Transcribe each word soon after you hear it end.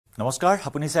নমস্কাৰ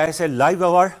আপুনি চাই আছে লাইভ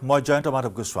আৱাৰ মই জয়ন্ত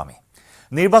মাধৱ গোস্বামী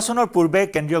নিৰ্বাচনৰ পূৰ্বে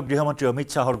কেন্দ্ৰীয় গৃহমন্ত্ৰী অমিত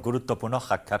শাহৰ গুৰুত্বপূৰ্ণ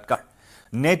সাক্ষাৎকাৰ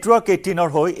নেটৱৰ্ক 18ৰ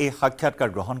হৈ এই সাক্ষাৎকাৰ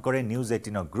গ্ৰহণ কৰে news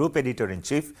 18ৰ group editor in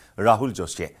chief Rahul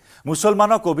যোশীয়ে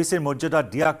মুছলমানক ওবিচিৰ মৰ্যাদা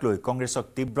দিয়াক লৈ কংগ্ৰেছক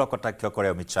তীব্ৰ কটাক্ষ কৰে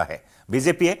অমিত শাহে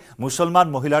বিজেপিয়ে মুছলমান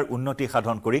মহিলাৰ উন্নতি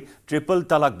সাধন কৰি ট্ৰিপল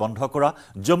তালাক বন্ধ কৰা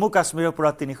জম্মু কাশ্মীৰৰ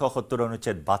পৰা 370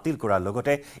 অনুচ্ছেদ বাতিল কৰাৰ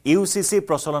লগতে ইউচিচি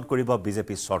প্ৰচলন কৰিব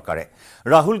বিজেপি চৰকাৰে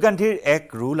ৰাহুল গান্ধীৰ এক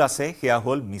ৰুল আছে হেয়া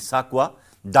হল মিছা কোৱা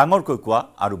ডাঙৰকৈ কোৱা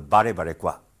আৰু বাৰে বাৰে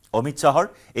কোৱা অমিত শাহৰ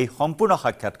এই সম্পূৰ্ণ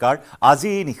সাক্ষাৎকাৰ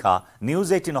আজি নিশা নিউজ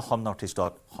 18 असम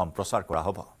नॉर्थईस्टत संप्रचार करा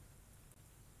होगा।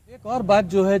 एक और बात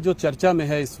जो है जो चर्चा में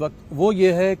है इस वक्त वो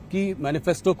ये है कि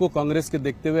मैनिफेस्टो को कांग्रेस के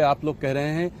देखते हुए आप लोग कह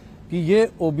रहे हैं कि ये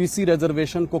ओबीसी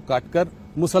रिजर्वेशन को काटकर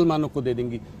मुसलमानों को दे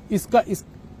देंगी। इसका इस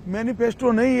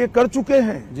मैनिफेस्टो नहीं ये कर चुके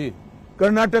हैं जी।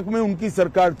 कर्नाटक में उनकी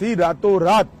सरकार थी, रातों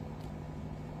रात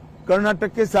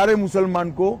कर्नाटक के सारे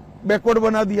मुसलमान को बैकवर्ड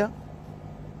बना दिया।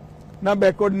 ना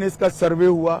बैकवर्डनेस का सर्वे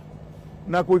हुआ,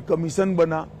 ना कोई कमीशन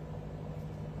बना,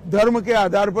 धर्म के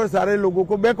आधार पर सारे लोगों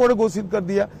को बैकवर्ड घोषित कर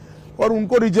दिया और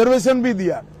उनको रिजर्वेशन भी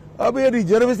दिया। अब ये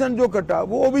रिजर्वेशन जो कटा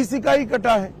वो ओबीसी का ही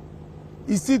कटा है।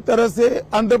 इसी तरह से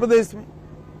आंध्र प्रदेश में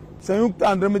संयुक्त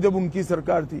आंध्र में जब उनकी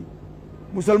सरकार थी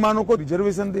मुसलमानों को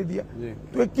रिजर्वेशन दे दिया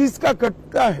तो ये किसका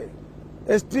कटता है?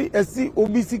 एसटी एससी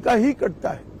ओबीसी का ही कटता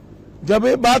है। जब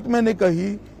ये बात मैंने कही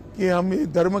कि हम ये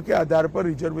धर्म के आधार पर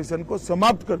रिजर्वेशन को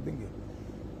समाप्त कर देंगे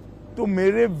तो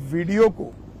मेरे वीडियो को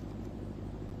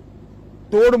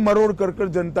तोड़ मरोड़ कर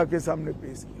जनता के सामने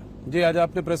पेश किया। जी आज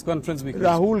आपने प्रेस कॉन्फ्रेंस भी की।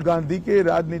 राहुल गांधी के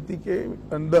राजनीति के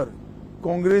अंदर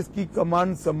कांग्रेस की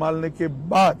कमान संभालने के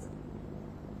बाद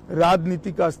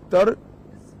राजनीति का स्तर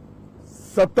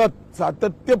सतत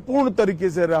सातत्यपूर्ण तरीके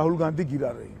से राहुल गांधी गिरा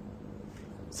रहे हैं।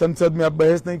 संसद में आप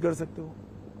बहस नहीं कर सकते हो,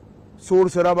 शोर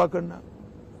शराबा करना,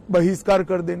 बहिष्कार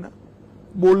कर देना,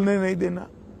 बोलने नहीं देना,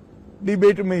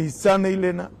 डिबेट में हिस्सा नहीं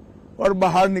लेना और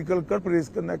बाहर निकलकर प्रेस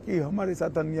करना कि हमारे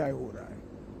साथ अन्याय हो रहा है।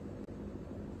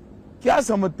 क्या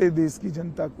समझते देश की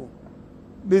जनता को?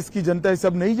 देश की जनता ये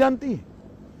सब नहीं जानती है।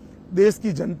 देश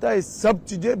की जनता ये सब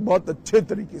चीजें बहुत अच्छे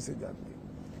तरीके से जानती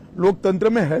है। लोकतंत्र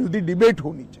में हेल्दी डिबेट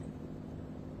होनी चाहिए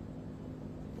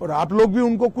और आप लोग भी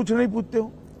उनको कुछ नहीं पूछते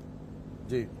हो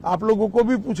जी। आप लोगों को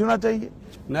भी पूछना चाहिए।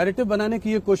 नैरेटिव बनाने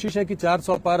की ये कोशिश है कि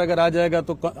 400 पार अगर आ जाएगा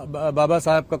तो बाबा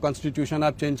साहब का कॉन्स्टिट्यूशन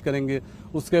आप चेंज करेंगे,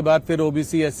 उसके बाद फिर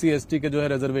ओबीसी एससी एसटी के जो है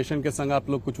रिजर्वेशन के संग आप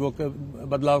लोग कुछ वो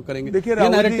बदलाव करेंगे। देखिए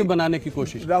नैरेटिव बनाने की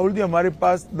कोशिश। राहुल जी हमारे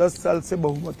पास 10 साल से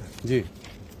बहुमत है जी।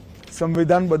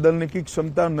 संविधान बदलने की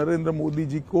क्षमता नरेंद्र मोदी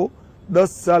जी को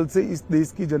 10 साल से इस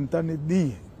देश की जनता ने दी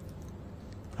है।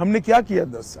 हमने क्या किया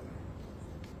 10 साल?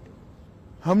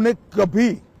 हमने कभी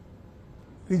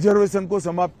रिजर्वेशन को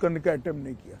समाप्त करने का अटेम्प्ट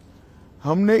नहीं किया।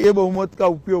 हमने ये बहुमत का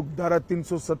उपयोग धारा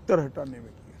 370 हटाने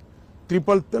में किया,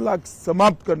 ट्रिपल तलाक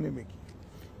समाप्त करने में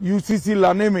किया, यूसीसी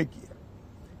लाने में किया,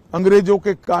 अंग्रेजों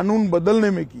के कानून बदलने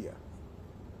में किया,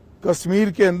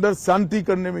 कश्मीर के अंदर शांति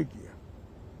करने में किया।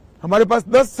 हमारे पास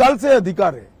 10 साल से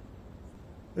अधिकार है।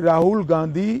 राहुल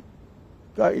गांधी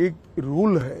का एक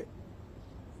रूल है,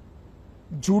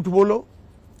 झूठ बोलो,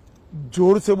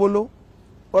 जोर से बोलो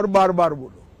और बार बार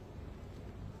बोलो।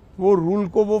 वो रूल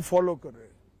को वो फॉलो कर रहे हैं।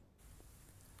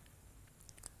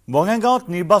 বঙাইগাঁৱত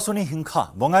নিৰ্বাচনী হিংসা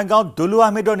বঙাইগাঁৱত দুলু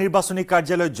আহমেদৰ নিৰ্বাচনী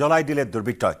কাৰ্যালয় জ্বলাই দিলে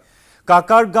দুৰ্বৃত্তই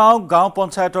কাকাৰগাঁও গাঁও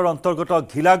পঞ্চায়তৰ অন্তৰ্গত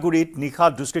ঘিলাগুৰিত নিশা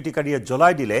দুষ্কৃতিকাৰীয়ে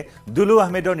জ্বলাই দিলে দুলু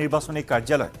আহমেদৰ নিৰ্বাচনী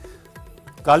কাৰ্যালয়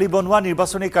কালি বনোৱা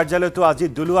নিৰ্বাচনী কাৰ্যালয়টো আজি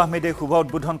দুলু আহমেদে শুভ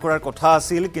উদ্বোধন কৰাৰ কথা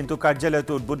আছিল কিন্তু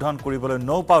কাৰ্যালয়টো উদ্বোধন কৰিবলৈ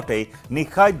নৌপাওঁতেই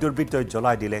নিশাই দুৰ্বৃত্তই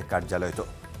জ্বলাই দিলে কাৰ্যালয়টো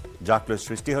যাক লৈ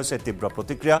সৃষ্টি হৈছে তীব্ৰ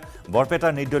প্ৰতিক্ৰিয়া বৰপেটা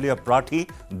নিৰ্দলীয় প্ৰাৰ্থী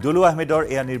দুলু আহমেদৰ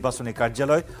এয়া নিৰ্বাচনী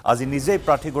কাৰ্যালয় আজি নিজেই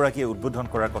প্ৰাৰ্থীগৰাকীয়ে উদ্বোধন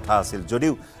কৰাৰ কথা আছিল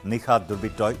যদিও নিশা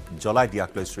দুৰ্বৃত্তই জ্বলাই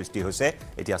দিয়াক লৈ সৃষ্টি হৈছে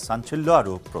এতিয়া চাঞ্চল্য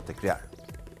আৰু প্ৰতিক্ৰিয়াৰ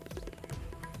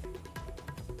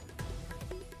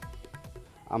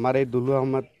আমাৰ এই দুলু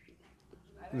আহমেদ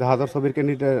জাহাজৰ ছবিৰ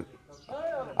কেন্দ্ৰিত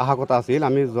অহা কথা আছিল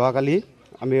আমি যোৱাকালি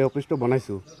আমি এই অফিচটো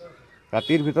বনাইছোঁ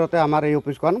ৰাতিৰ ভিতৰতে আমাৰ এই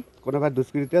অফিচখন কোনোবাই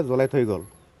দুষ্কৃতিয়ে জ্বলাই থৈ গ'ল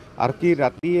আৰু কি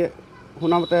ৰাতি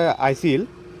শুনামতে আহিছিল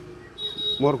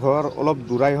মোৰ ঘৰ অলপ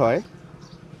দূৰাই হয়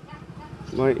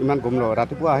মই ইমান গম নাপাওঁ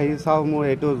ৰাতিপুৱা আহি চাওঁ মোৰ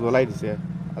এইটো জ্বলাই দিছে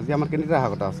আজি আমাৰ কেনেকৈ অহা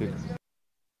কথা আছিল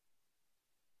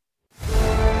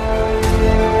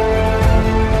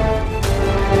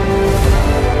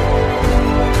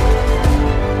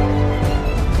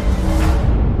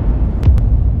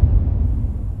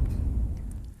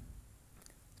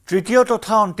তৃতীয়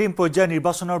তথা অন্তিম পৰ্যায়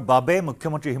নিৰ্বাচনৰ বাবে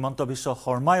মুখ্যমন্ত্ৰী হিমন্ত বিশ্ব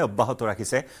শৰ্মাই অব্যাহত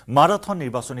ৰাখিছে মাৰাথন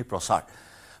নিৰ্বাচনী প্ৰচাৰ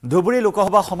ধুবুৰী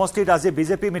লোকসভা সমষ্টিত আজি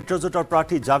বিজেপি মিত্ৰজোঁটৰ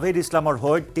প্ৰাৰ্থী জাভেদ ইছলামৰ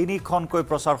হৈ 3খনকৈ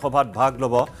প্ৰচাৰ সভাত ভাগ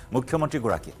ল'ব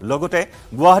মুখ্যমন্ত্ৰীগৰাকী। লগতে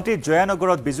গুৱাহাটীৰ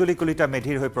জয়ানগৰত বিজুলী কলিতা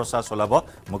মেধিৰ হৈ প্ৰচাৰ চলাব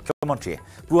মুখ্যমন্ত্ৰীয়ে।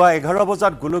 পুৱা 11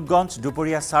 বজাত গোলোকগঞ্জ,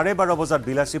 দুপৰীয়া 12:30 বজাত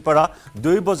বিলাসীপাৰা,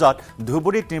 2 বজাত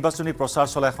ধুবুৰীত নিৰ্বাচনী প্ৰচাৰ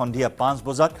চলাই সন্ধিয়া 5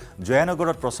 বজাত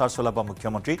জয়ানগৰত প্ৰচাৰ চলাব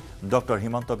মুখ্যমন্ত্ৰী ডক্টৰ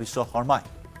হিমন্ত বিশ্ব শৰ্মাই।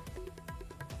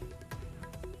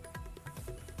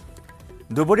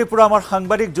 ধুবুৰীৰ পৰা আমাৰ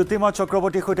সাংবাদিক জ্যোতিময়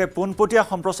চক্ৰৱৰ্তীৰ সৈতে পোনপটীয়া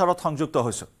সম্প্ৰচাৰত সংযুক্ত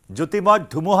হৈছো। জ্যোতিময়,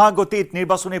 ধুমুহা গতিত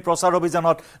নিৰ্বাচনী প্ৰচাৰ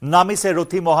অভিযানত নামিছে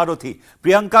ৰথী মহাৰথী।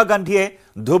 প্ৰিয়ংকা গান্ধীয়ে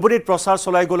ধুবুৰীত প্ৰচাৰ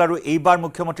চলাই গ'ল আৰু এইবাৰ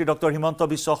মুখ্যমন্ত্ৰী ডক্টৰ হিমন্ত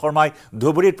বিশ্ব শৰ্মাই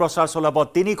ধুবুৰীত প্ৰচাৰ চলাব,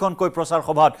 3খনকৈ প্ৰচাৰ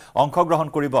সভাত অংশগ্ৰহণ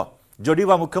কৰিব।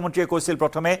 যদিওবা মুখ্যমন্ত্ৰীয়ে কৈছিল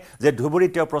প্ৰথমে যে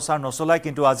ধুবুৰীত তেওঁ প্ৰচাৰ নচলায়,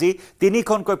 কিন্তু আজি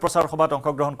 3খনকৈ প্ৰচাৰ সভাত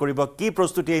অংশগ্ৰহণ কৰিব। কি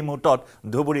প্ৰস্তুতি এই মুহূৰ্তত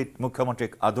ধুবুৰীত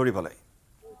মুখ্যমন্ত্ৰীক আদৰিবলৈ?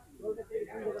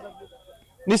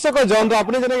 নিশ্চয়কৈ জয়ন্ত,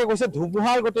 আপুনি যেনেকৈ কৈছে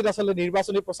ধুমুহাৰ গতিত আচলতে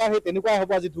নিৰ্বাচনী প্ৰচাৰ সেই তেনেকুৱাই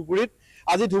হ'ব আজি ধুবুৰীত।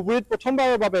 আজি ধুবুৰীত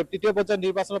প্ৰথমবাৰৰ বাবে তৃতীয় পৰ্যায়ৰ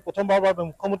নিৰ্বাচনত প্ৰথমবাৰৰ বাবে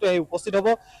মুখ্যমন্ত্ৰী আহি উপস্থিত হ'ব।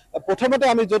 প্ৰথমতে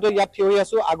আমি য'ত ইয়াত থিয় হৈ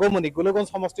আছো আগমনী, গোলোকগঞ্জ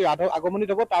সমষ্টিৰ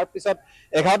আগমনীত হ'ব। তাৰপিছত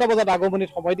 11টা বজাত আগমনীত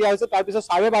সময় দিয়া হৈছে। তাৰপিছত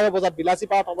 12:30 বজাত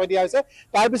বিলাসীপাৰাত সময় দিয়া হৈছে।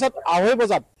 তাৰপিছত 2:30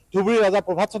 বজাত ধুবুৰী ৰজা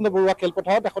প্ৰভাত চন্দ্ৰ বৰুৱা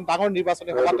খেলপথাৰত এখন ডাঙৰ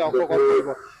নিৰ্বাচনী সভাত অংশগ্ৰহণ কৰিব।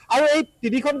 আৰু এই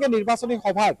 3খনকৈ নিৰ্বাচনী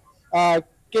সভাত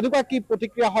কেনেকুৱা কি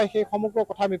প্ৰতিক্ৰিয়া হয় সেই সমগ্ৰ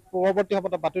কথা আমি পৰৱৰ্তী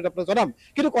সময়ত বাতৰিত আপোনাক জনাম।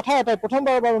 কিন্তু কথা এটাই,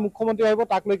 প্ৰথমবাৰৰ বাবে মুখ্যমন্ত্ৰী আহিব,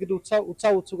 তাক লৈ কিন্তু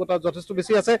উৎসুকতা যথেষ্ট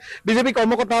বেছি আছে। বিজেপি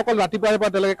কৰ্মকৰ্তাসকল ৰাতিপুৱাৰ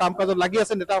পৰা তেওঁলোকে কাম কাজত লাগি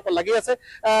আছে, নেতাসকল লাগি আছে।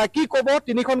 কি ক'ব,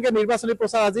 3খনকৈ নিৰ্বাচনী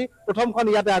প্ৰচাৰ আজি প্ৰথমখন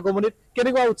ইয়াতে আগমনীত,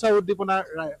 কেনেকুৱা উৎসাহ উদ্দীপনা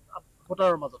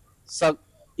ভোটাৰৰ মাজত?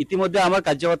 ইতিমধ্যে আমাৰ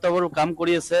কাৰ্যকৰ্তাবোৰ কাম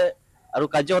কৰি আছে আৰু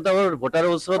কাৰ্যকৰ্তাবোৰ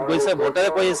ভোটাৰৰ ওচৰত গৈছে। ভোটাৰে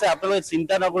কৈ আছে আপোনালোকে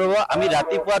চিন্তা নকৰিব, আমি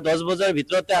ৰাতিপুৱা 10 বজাৰ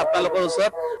ভিতৰতে আপোনালোকৰ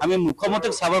ওচৰত আমি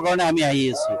মুখ্যমন্ত্ৰীক চাবৰ কাৰণে আমি আহি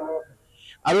আছো।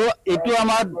 আৰু এইটো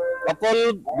আমাৰ অকল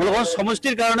গোলগঞ্জ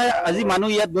সমষ্টিৰ কাৰণে আজি মানুহ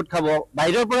ইয়াত গোট খাব,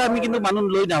 বাহিৰৰ পৰা আমি কিন্তু মানুহ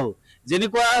লৈ নাহো।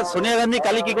 যেনেকুৱা সোনিয়া গান্ধী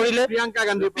কালি কি কৰিলে, প্ৰিয়ংকা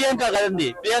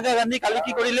গান্ধী কালি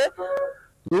কি কৰিলে,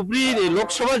 ধুবুৰী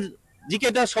লোকসভা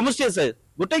যিকেইটা সমষ্টি আছে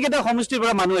গোটেইকেইটা সমষ্টিৰ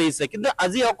পৰা মানুহ আহিছে, কিন্তু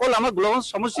আজি অকল আমাৰ গোলগঞ্জ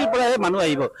সমষ্টিৰ পৰাহে মানুহ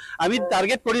আহিব। আমি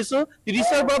টাৰ্গেট কৰিছো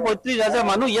 30,000 পৰা 35,000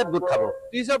 মানুহ ইয়াত গোট খাব।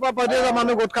 30,000 পৰা 35,000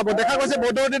 মানুহ গোট খাব। দেখা গৈছে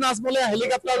বদৰুদ্দিন আজমলে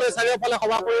হেলিকপ্টাৰ লৈ চাৰিওফালে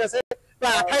সভা কৰি আছে।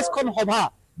 প্ৰায় 28খন সভা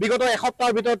বিগত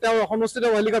এসপ্তাহৰ ভিতৰত তেওঁ অনুষ্ঠিত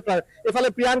হেলিকপ্টাৰ। এইফালে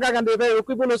প্ৰিয়ংকা গান্ধী, এইফালে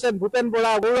ৰকিবুল হুছেইন, ভূপেন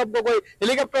বৰা, গৌৰৱ গগৈ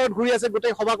হেলিকপ্টাৰত ঘূৰি আছে,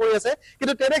 গোটেই সভা কৰি আছে।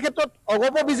 কিন্তু তেনে ক্ষেত্ৰত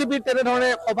অগপ বিজেপিৰ তেনেধৰণে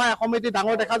সভা সমিতি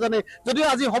ডাঙৰ দেখা জানে যদিও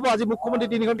আজি হ'ব, আজি মুখ্যমন্ত্ৰী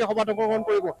 3খনকৈ সভাত অংশগ্ৰহণ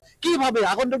কৰিব। কি ভাবে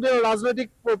আগন্তুক দিনৰ ৰাজনৈতিক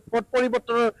পট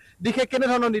পৰিৱৰ্তনৰ দিশে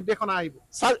কেনেধৰণৰ নিৰ্দেশনা আহিব?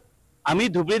 আমি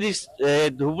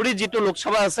ধুবুৰীত যিটো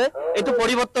লোকসভা আছে এইটো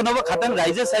পৰিৱৰ্তন হ'ব। খাটাং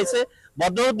ৰাইজে চাইছে,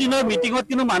 বদৰুদ্দিনৰ মিটিঙত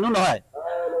কিন্তু মানুহ নহয়।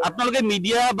 আপোনালোকে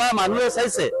মিডিয়া বা মানুহে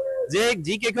চাইছে যে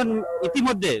যিকেইখন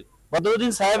ইতিমধ্যে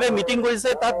বদৰুদ্দিন চাহেবে মিটিং কৰিছে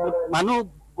তাত মানুহ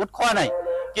গোট খোৱা নাই।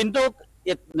 কিন্তু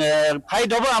ফাইট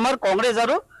হ'ব আমাৰ কংগ্ৰেছ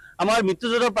আৰু আমাৰ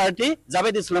মিত্ৰজোঁটৰ প্ৰাৰ্থী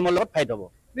জাভেদ ইছলামৰ লগত ফাইট হ'ব।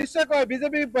 নিশ্চয়কৈ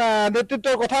বিজেপি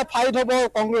নেতৃত্বৰ কথা ফাইট হ'ব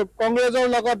কংগ্ৰেছৰ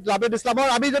লগত জাভেদ ইছলামৰ।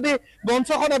 আমি যদি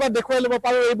মঞ্চখন এবাৰ দেখুৱাই ল'ব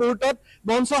পাৰো, এই মুহূৰ্তত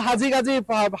মঞ্চ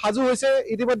সাজু হৈছে।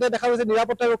 ইতিমধ্যে দেখা গৈছে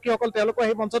নিৰাপত্তাৰক্ষীসকল তেওঁলোকো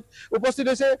সেই মঞ্চত উপস্থিত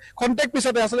হৈছে। খন্তেক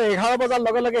পিছতে আচলতে 11 বজাৰ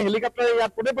লগে লগে হেলিকপ্টাৰে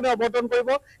ইয়াত পোনে পোনে অৱতৰণ কৰিব।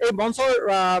 এই মঞ্চৰ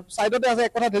ছাইডতে আছে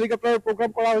এক কথাত হেলিকপ্টাৰৰ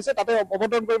প্ৰগ্ৰাম কৰা হৈছে, তাতে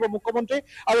অৱতৰণ কৰিব মুখ্যমন্ত্ৰী,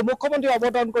 আৰু মুখ্যমন্ত্ৰী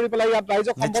অৱতৰণ কৰি পেলাই ইয়াত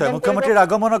ৰাইজক সম্বোধন কৰিব। মুখ্যমন্ত্ৰীৰ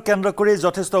আগমনক কেন্দ্ৰ কৰি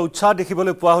যথেষ্ট উৎসাহ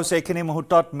দেখিবলৈ পোৱা হৈছে এইখিনি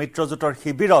মুহূৰ্তত মিত্ৰজোঁটৰ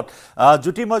শিবিৰত।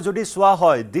 জ্যোতিময়, যদি চোৱা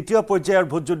হয় দ্বিতীয় পৰ্যায়ৰ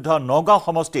ভোটযুদ্ধ নগাঁও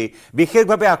সমষ্টি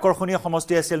বিশেষভাৱে আকৰ্ষণীয়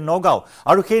সমষ্টি আছিল নগাঁও,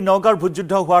 আৰু সেই নগাঁৱৰ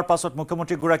ভোটযুদ্ধ হোৱাৰ পাছত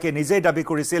মুখ্যমন্ত্ৰীগৰাকীয়ে নিজেই দাবী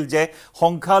কৰিছিল যে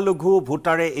সংখ্যালঘু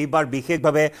ভোটাৰে এইবাৰ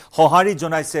বিশেষভাৱে সঁহাৰি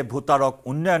জনাইছে ভোটাৰক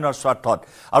উন্নয়নৰ স্বাৰ্থত।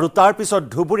 আৰু তাৰ পিছত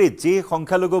ধুবুৰীত যি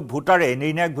সংখ্যালঘু ভোটাৰে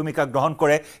নিৰ্ণায়ক ভূমিকা গ্ৰহণ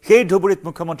কৰে সেই ধুবুৰীত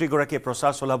মুখ্যমন্ত্ৰীগৰাকীয়ে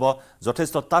প্ৰচাৰ চলাব,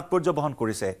 যথেষ্ট তাৎপৰ্য বহন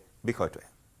কৰিছে বিষয়টোৱে।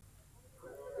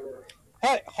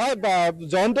 হয়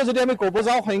জয়ন্ত, যদি আমি ক'ব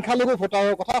যাওঁ সংখ্যালঘু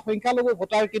ভোটাৰৰ কথা, সংখ্যালঘু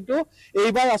ভোটাৰ কিন্তু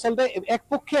এইবাৰ আচলতে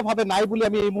একপক্ষীয়ভাৱে নাই বুলি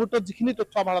আমি এই মুহূৰ্তত যিখিনি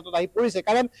তথ্য আমাৰ হাতত আহি পৰিছে।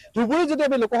 কাৰণ ধুবুৰী যদি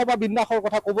আমি লোকসভা বিন্যাসৰ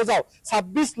কথা ক'ব যাওঁ,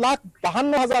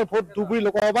 26,52,000 ভোট ধুবুৰী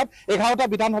লোকসভাত 11টা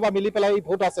বিধানসভা মিলি পেলাই এই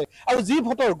ভোট আছে। আৰু যি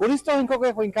ভোটৰ গৰিষ্ঠ সংখ্যকে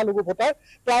সংখ্যালঘু ভোটাৰ,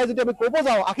 প্ৰায় যদি আমি ক'ব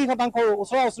যাওঁ 80%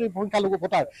 ওচৰা ওচৰি সংখ্যালঘু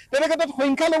ভোটাৰ। তেনে ক্ষেত্ৰত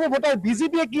সংখ্যালঘু ভোটাৰ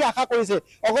বিজেপিয়ে কি আশা কৰিছে,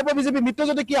 অগপ বিজেপি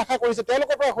মিত্ৰজোঁটে কি আশা কৰিছে,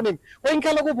 তেওঁলোকৰ পৰা শুনিম।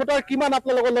 সংখ্যালঘু ভোটাৰ কিমান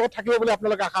আপোনালোকৰ লগত থাকিব বুলি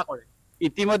আপোনালোকে আশা কৰে?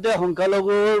 ইতিমধ্যে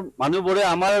সংখ্যালঘুৰ মানুহবোৰে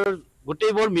আমাৰ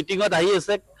গোটেইবোৰ মিটিঙত আহি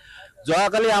আছে।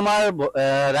 যোৱাকালি আমাৰ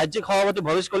ৰাজ্যিক সভাপতি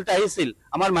ভৱেশ কলিতা আহিছিল,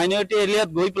 আমাৰ মাইনৰিটি এৰিয়াত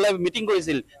গৈ পেলাই মিটিং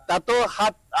কৰিছিল, তাতো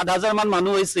 7-8 হাজাৰ মান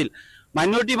মানুহ হৈছিল।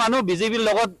 মাইনৰিটি মানুহ বিজেপিৰ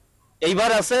লগত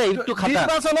এইবাৰ আছে। এইটো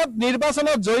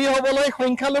নিৰ্বাচনত জয়ী হবলৈ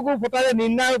সংখ্যালঘু ভোটাৰে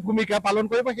নিৰ্ণায়ক ভূমিকা পালন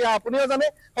কৰিব, সেয়া আপুনিও জানে,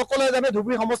 সকলোৱে জানে,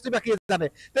 ধুবুৰী সমষ্টিবাসীয়ে জানে।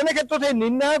 তেনে ক্ষেত্ৰত এই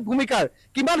নিৰ্ণায়ক ভূমিকাৰ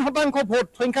কিমান শতাংশ ভোট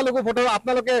সংখ্যালঘু ভোটাৰ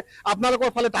আপোনালোকৰ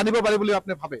ফালে টানিব পাৰে বুলি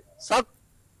আপুনি ভাবে? চাওক,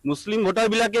 মুছলিম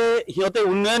ভোটাৰবিলাকে সিহঁতে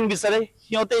উন্নয়ন বিচাৰে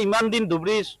সিহঁতে ইমান দিন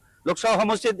ধুবুৰী লোকসভা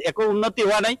সমষ্টিত একো উন্নতি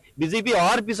হোৱা নাই বিজেপি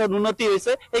অহাৰ পিছত উন্নতি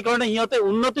হৈছে সেইকাৰণে সিহঁতে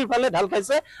উন্নতিৰ ফালে ঢাল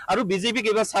খাইছে আৰু বিজেপিক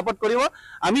এইবাৰ ছাপোৰ্ট কৰিব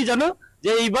আমি জানো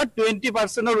যে এইবাৰ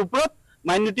 20%ৰ ওপৰত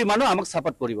মাইনৰিটি মানুহ আমাক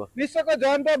ছাপোৰ্ট কৰিব নিশ্চয়কৈ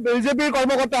জয়ন্ত বিজেপিৰ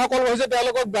কৰ্মকৰ্তাসকল হৈছে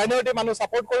তেওঁলোকক মাইনৰিটি মানুহ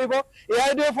ছাপোৰ্ট কৰিব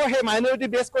এআইডিএফৰ সেই মাইনৰিটি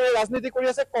বেছ কৰি ৰাজনীতি কৰি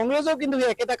আছে কংগ্ৰেছেও কিন্তু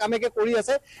সেই একেটা কামেকে কৰি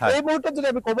আছে এই মুহূৰ্তত যদি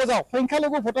আমি ক'ব যাওঁ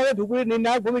সংখ্যালঘু ভোটাৰে ধুবুৰীৰ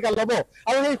নিৰ্ণায়ক ভূমিকা ল'ব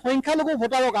আৰু সেই সংখ্যালঘু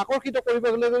ভোটাৰক আকৰ্ষিত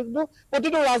কৰিবলৈ কিন্তু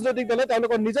প্ৰতিটো ৰাজনৈতিক দলে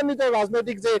তেওঁলোকৰ নিজৰ নিজৰ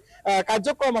ৰাজনৈতিক যে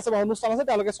কাৰ্যক্ৰম আছে বা অনুষ্ঠান আছে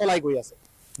তেওঁলোকে চলাই গৈ আছে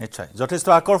নিশ্চয় যথেষ্ট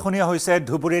আকৰ্ষণীয় হৈছে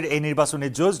ধুবুৰীৰ এই নিৰ্বাচনী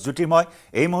যুঁজ জ্যোতিময়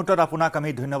এই মুহূৰ্তত আপোনাক আমি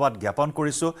ধন্যবাদ জ্ঞাপন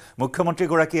কৰিছো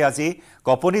মুখ্যমন্ত্ৰীগৰাকী আজি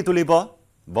কপনি তুলিব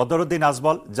বদৰুদ্দিন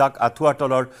আজমল যাক আঠুৱাৰ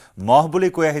তলৰ মহ বুলি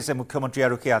কৈ আহিছে মুখ্যমন্ত্ৰী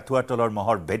আৰু সেই আঠুৱাৰ তলৰ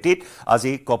মহৰ ভেটিত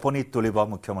আজি কপনি তুলিব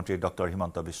মুখ্যমন্ত্ৰী ডক্টৰ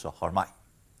হিমন্ত বিশ্ব শৰ্মাই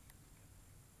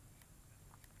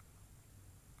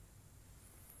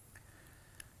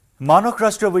মানস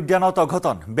ৰাষ্ট্ৰীয় উদ্যানত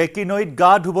অঘটন বেকি নৈত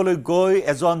গা ধুবলৈ গৈ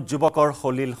এজন যুৱকৰ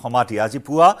হলিল সমাধি আজি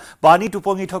পুৱা পানীত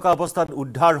উপঙি থকা অৱস্থাত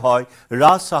উদ্ধাৰ হয়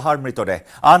ৰাজ সাহাৰ মৃতদেহ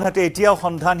আনহাতে এতিয়াও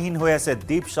সন্ধানহীন হৈ আছে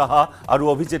দীপ সাহা আৰু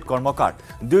অভিজিত কৰ্মকাৰ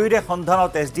দুয়োৰে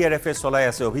সন্ধানত এছডিআৰএফে চলাই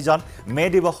আছে অভিযান মে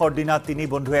দিৱসৰ দিনা তিনি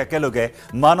বন্ধুৱে একেলগে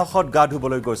মানসত গা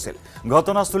ধুবলৈ গৈছিল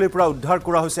ঘটনাস্থলীৰ পৰা উদ্ধাৰ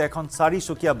কৰা হৈছে এখন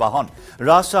চাৰিচকীয়া বাহন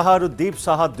ৰাজ সাহা আৰু দীপ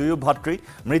সাহা দুয়ো ভাতৃ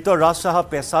মৃত ৰাজ সাহা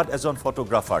পেছাত এজন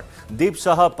ফটোগ্ৰাফাৰ দীপ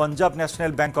সাহা পঞ্জাব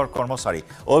নেশ্যনেল বেংকৰ কৰ্মচাৰী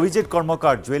অভিজিত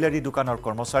কৰ্মকাৰ জুৱেলাৰী দোকানৰ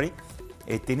কৰ্মচাৰী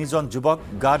এই তিনিজন যুৱক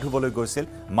গা ধুবলৈ গৈছিল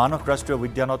মানস ৰাষ্ট্ৰীয়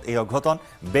উদ্যানত এই অঘটন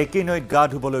বেকি নৈত গা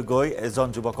ধুবলৈ গৈ এজন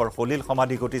যুৱকৰ হলিল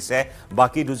সমাধি ঘটিছে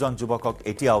বাকি দুজন যুৱকক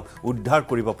এতিয়াও উদ্ধাৰ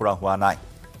কৰিব পৰা হোৱা নাই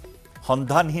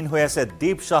সন্ধানহীন হৈ আছে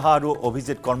দীপ সাহা আৰু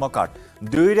অভিজিত কৰ্মকাৰ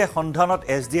দুয়োৰে সন্ধানত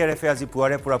এছডিআৰএফে আজি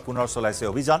পুৱাৰে পৰা পুনৰ চলাইছে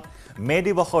অভিযান মে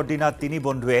দিৱসৰ দিনা তিনি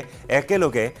বন্ধুৱে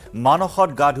একেলগে মানসত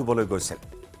গা ধুবলৈ গৈছিল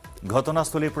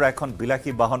ঘটনাস্থলীৰ পৰা এখন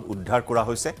বিলাসী বাহন উদ্ধাৰ কৰা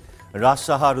হৈছে ৰাজ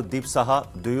সাহা আৰু দীপ সাহা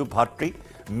দুয়ো ভাতৃ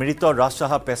মৃত ৰাজ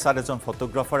সাহা পেছাত এজন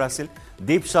ফটোগ্ৰাফাৰ আছিল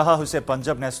দীপ সাহা হৈছে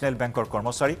পঞ্জাব নেশ্যনেল বেংকৰ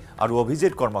কৰ্মচাৰী আৰু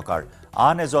অভিজিত কৰ্মকাৰ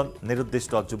আন এজন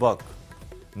নিৰুদ্দিষ্ট যুৱক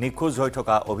নিখোজ হৈ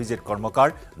থকা অভিজিত কৰ্মকাৰ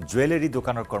জুৱেলাৰী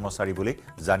দোকানৰ কৰ্মচাৰী বুলি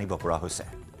জানিব পৰা হৈছে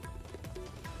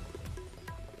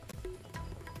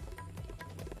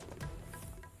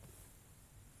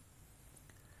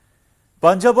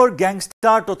পঞ্জাবৰ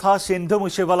গ্যাংষ্টাৰ তথা সিন্ধু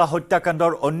মুছেৱালা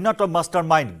হত্যাকাণ্ডৰ অন্যতম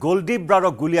মাষ্টাৰমাইণ্ড গোলদীপ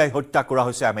ব্ৰাৰক গুলিয়াই হত্যা কৰা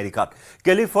হৈছে আমেৰিকাত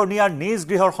কেলিফৰ্ণিয়াৰ নিজ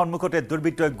গৃহৰ সন্মুখতে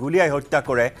দুৰ্বৃত্তই গুলিয়াই হত্যা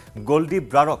কৰে গোলদীপ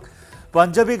ব্ৰাৰক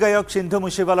পঞ্জাবী গায়ক সিন্ধু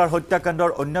মুছেৱালাৰ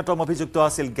হত্যাকাণ্ডৰ অন্যতম অভিযুক্ত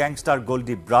আছিল গ্যাংষ্টাৰ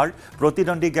গোলদীপ ব্ৰাৰ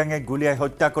প্ৰতিদ্বন্দ্বী গ্যাঙে গুলিয়াই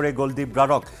হত্যা কৰে গোলদীপ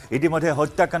ব্ৰাৰক ইতিমধ্যে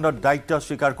হত্যাকাণ্ডৰ দায়িত্ব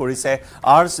স্বীকাৰ কৰিছে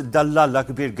আৰ্ছ দাল্লা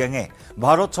লখবীৰ গ্যাঙে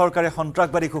ভাৰত চৰকাৰে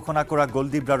সন্ত্ৰাসবাদী ঘোষণা কৰা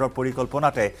গোলদীপ ব্ৰাৰৰ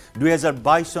পৰিকল্পনাতে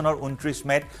 2022 চনৰ 29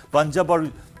 মেত পঞ্জাবৰ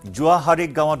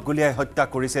জুৱাহাৰিক গাঁৱত গুলিয়াই হত্যা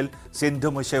কৰিছিল সিন্ধু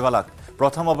মুছেৱালাক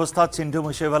প্ৰথম অৱস্থাত সিন্ধু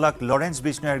মুছেৱালাক লৰেন্স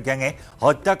বিষ্ণুৰ গ্যাঙে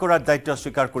হত্যা কৰাৰ দায়িত্ব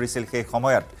স্বীকাৰ কৰিছিল সেই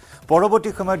সময়ত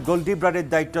পৰৱৰ্তী সময়ত গোলদীপ ব্ৰাৰে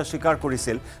দায়িত্ব স্বীকাৰ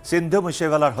কৰিছিল সিন্ধু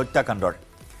মুছেৱালাৰ হত্যাকাণ্ডৰ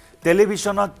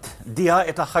টেলিভিছনত দিয়া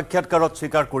এটা সাক্ষাৎকাৰত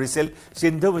স্বীকাৰ কৰিছিল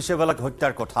সিন্ধু মুছেৱালাক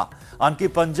হত্যাৰ কথা আনকি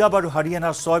পঞ্জাব আৰু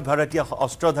হাৰিয়ানাৰ 6 ভাৰতীয়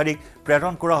অস্ত্ৰধাৰীক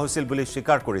প্ৰেৰণ কৰা হৈছিল বুলি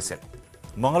স্বীকাৰ কৰিছিল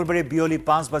মঙ্গলবাৰে বিয়লি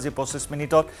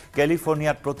 5:25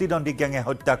 কেলিফৰ্ণিয়াত প্ৰতিদ্বন্দ্বী গ্যাঙে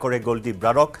হত্যা কৰে গোলদীপ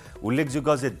ব্ৰাৰক উল্লেখযোগ্য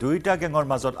যে দুইটা গ্যাঙৰ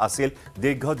মাজত আছিল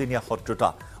দীৰ্ঘদিনীয়া শত্ৰুতা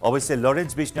অৱশ্যে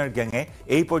লৰেন্স বিষ্ণুৰ গ্যাঙে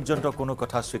এই পৰ্যন্ত কোনো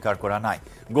কথা স্বীকাৰ কৰা নাই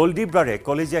গোলদীপ ব্ৰাৰে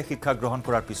কলেজীয়া শিক্ষা গ্ৰহণ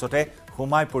কৰাৰ পিছতে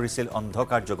সোমাই পৰিছিল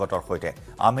অন্ধকাৰ জগতৰ সৈতে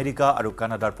আমেৰিকা আৰু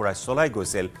কানাডাৰ পৰা চলাই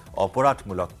গৈছিল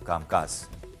অপৰাধমূলক কাম-কাজ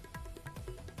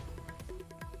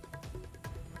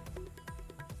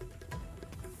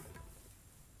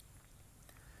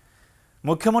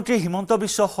মুখ্যমন্ত্ৰী হিমন্ত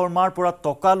বিশ্ব শৰ্মাৰ পৰা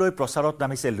টকা লৈ প্ৰচাৰত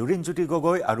নামিছে লুৰিণজ্যোতি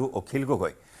গগৈ আৰু অখিল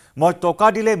গগৈ মই টকা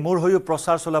দিলে মোৰ হৈও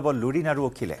প্ৰচাৰ চলাব লুৰিণ আৰু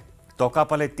অখিলে টকা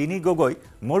পালে তিনি গগৈ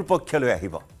মোৰ পক্ষলৈ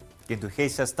আহিব কিন্তু সেই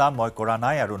চেষ্টা মই কৰা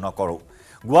নাই আৰু নকৰো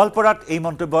গোৱালপাৰাত এই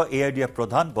মন্তব্য এআইডিএফ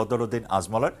প্ৰধান বদৰুদ্দিন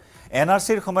আজমলৰ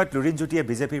এনআৰচিৰ সময়ত লুৰিণজ্যোতিয়ে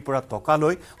বিজেপিৰ পৰা টকা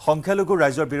লৈ সংখ্যালঘু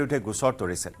ৰাইজৰ বিৰুদ্ধে গোচৰ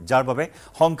তৰিছিল যাৰ বাবে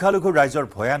সংখ্যালঘু ৰাইজৰ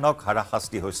ভয়ানক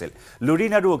হাৰাশাস্তি হৈছিল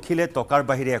লুৰিণ আৰু অখিলে টকাৰ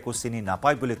বাহিৰে একো চিনি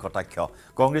নাপায় বুলি কটাক্ষ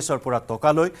কংগ্ৰেছৰ পৰা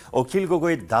টকা লৈ অখিল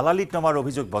গগৈ দালালিত নমাৰ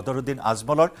অভিযোগ বদৰুদ্দিন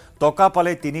আজমলৰ টকা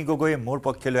পালে তিনি গগৈয়ে মোৰ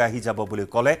পক্ষলৈ আহি যাব বুলি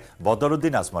ক'লে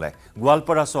বদৰুদ্দিন আজমলে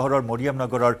গোৱালপাৰা চহৰৰ মৰিয়াম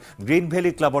নগৰৰ গ্ৰীণ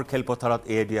ভেলী ক্লাবৰ খেলপথাৰত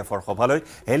এআইডিএফৰ সভালৈ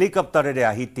হেলিকপ্টাৰেৰে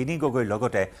আহি তিনি গগৈৰ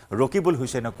লগতে ৰকিবুল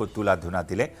হুছেইনকো তুলা ধুনা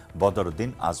দিলে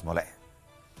বদৰুদ্দিন আজমলে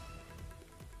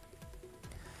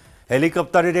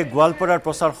হেলিকপ্টাৰেৰে গোৱালপাৰাৰ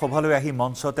প্ৰচাৰ সভালৈ আহি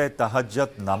মঞ্চতে তাহাজ্জুদ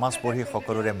নামাজ পঢ়ি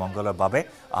সকলোৰে মংগলৰ বাবে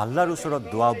আল্লাহৰ ওচৰত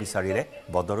দোৱাও বিচাৰিলে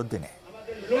বদৰুদ্দিনে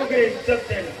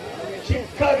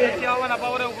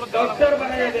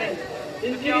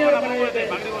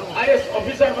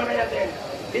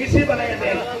डीसी बनाया दे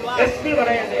एसपी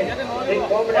बनाया दे एक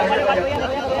कौम ने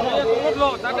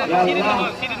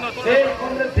से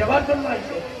कौम ने देवार जन्म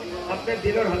आइছে अपने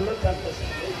दिलोर हालत चाहते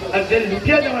और जे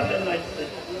लुटिया देवार जन्म आइছে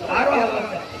आरो हालत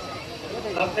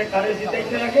अपने कारे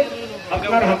जिताइते लगे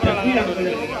আপনার হাতে কি রাখবেন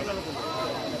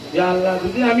ইয়া আল্লাহ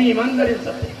যদি আমি ইমানদারির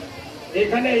সাথে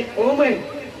এখানে এই কওমের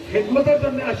খিদমতের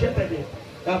জন্য আসে থাকি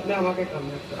আপনি আমাকে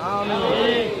কামিয়াব করুন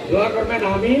আমিন দোয়া করবেন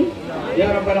আমিন ইয়া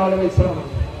রাব্বাল আলামিন সালাম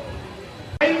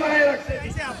আইন বানায় রাখছে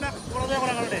দিছে আপনার পড়াশোনা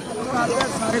করার কারণে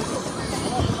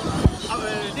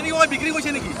তিনি ওই বিক্রি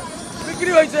কইছে নাকি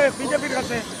বিক্রি হইছে বিজেপির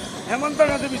কাছে হেমন্তের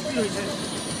কাছে বিক্রি হইছে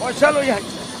পয়সা লই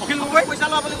আইছে অখিল গগৈ পয়সা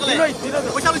লওয়া বলি কলে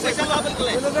পয়সা লইছে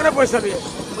পয়সা দিয়ে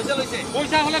পয়সা লইছে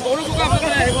পয়সা হলে গরু গগৈ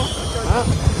আপনাদের আহিব হ্যাঁ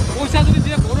পয়সা যদি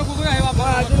দিয়ে গরু গগৈ আহিব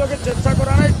আজিলৈকে চেষ্টা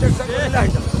কৰা নাই চেষ্টা কৰিলে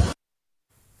আহিব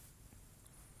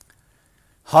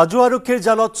হাজো আৰক্ষীৰ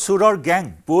জালত চুৰৰ গেং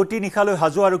পুৱতি নিশালৈ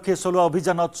হাজো আৰক্ষীয়ে চলোৱা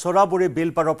অভিযানত চৰাবুৰী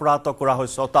বিলপাৰৰ পৰা আটক কৰা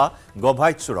হয় ৬টা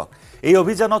গভাইট চুৰক এই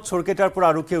অভিযানত চোৰকেইটাৰ পৰা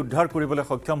আৰক্ষীয়ে উদ্ধাৰ কৰিবলৈ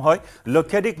সক্ষম হয়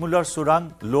লক্ষাধিক মূল্যৰ চোৰাং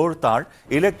লোৰ তাঁৰ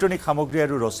ইলেক্ট্ৰনিক সামগ্ৰী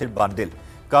আৰু ৰছীৰ বান্ডিল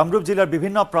কামৰূপ জিলাৰ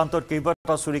বিভিন্ন প্ৰান্তত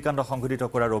কেইবাটাও চুৰিকাণ্ড সংঘটিত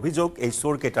কৰাৰ অভিযোগ এই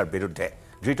চোৰকেইটাৰ বিৰুদ্ধে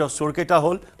ধৃত চোৰকেইটা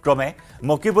হ'ল ক্ৰমে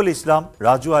মকিবুল ইছলাম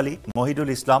ৰাজু আলী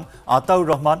মহিদুল ইছলাম আতাউৰ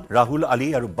ৰহমান ৰাহুল আলী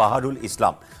আৰু বাহাৰুল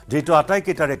ইছলাম ধৃত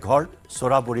আটাইকেইটাৰে ঘৰ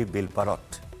চৰাবুৰী বিলপাৰত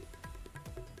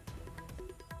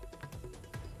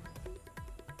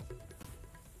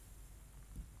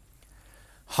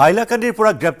হাইলাকান্দিৰ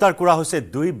পৰা গ্ৰেপ্তাৰ কৰা হৈছে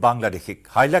 2 বাংলাদেশীক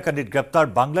হাইলাকান্দিত গ্ৰেপ্তাৰ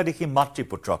বাংলাদেশী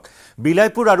মাতৃপুত্ৰক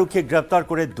বিলাইপুৰ আৰক্ষীয়ে গ্ৰেপ্তাৰ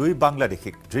কৰে 2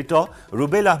 বাংলাদেশীক ধৃত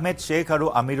ৰুবেল আহমেদ শেখ আৰু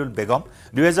আমিৰুল বেগম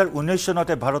 2019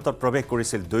 চনতে ভাৰতত প্ৰৱেশ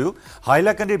কৰিছিল দুয়ো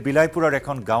হাইলাকান্দিৰ বিলাইপুৰৰ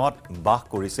এখন গাঁৱত বাস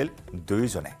কৰিছিল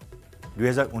দুয়োজনে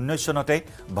 2019 চনতে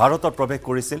ভাৰতত প্ৰৱেশ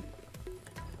কৰিছিল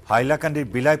হাইলাকান্দিৰ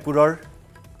বিলাইপুৰৰ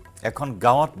এখন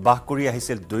গাঁৱত বাস কৰি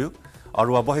আহিছিল দুয়ো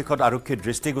আৰু অৱশেষত আৰক্ষীৰ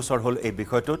দৃষ্টিগোচৰ হ'ল এই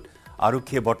বিষয়টোত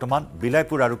আৰক্ষীয়ে বৰ্তমান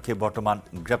বিলাইপুৰ আৰক্ষীয়ে বৰ্তমান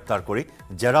গ্ৰেপ্তাৰ কৰি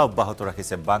জেৰা অব্যাহত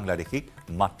ৰাখিছে বাংলাদেশী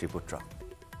মাতৃপুত্ৰ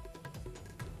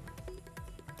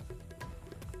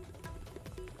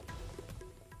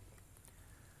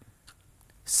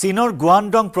চীনৰ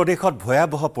গুৱানডং প্ৰদেশত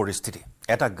ভয়াবহ পৰিস্থিতি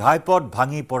এটা ঘাইপথ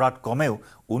ভাঙি পৰাত কমেও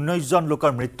 19 জন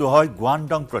লোকৰ মৃত্যু হয়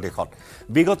গুৱানডং প্ৰদেশত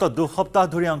বিগত 2 সপ্তাহ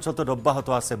ধৰি অঞ্চলটোত অব্যাহত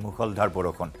আছে মুখলধাৰ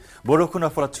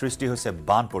বৰষুণৰ ফলত সৃষ্টি হৈছে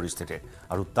বান পৰিস্থিতি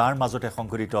আৰু তাৰ মাজতে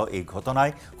সংঘটিত এই ঘটনাই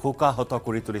শোকাহত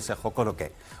কৰি তুলিছে সকলোকে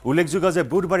উল্লেখযোগ্য যে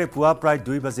বুধবাৰে পুৱা প্ৰায়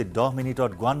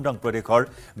 2:10 গুৱানডং প্ৰদেশৰ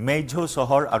মেইঝৌ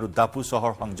চহৰ আৰু দাপু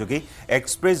চহৰ সংযোগী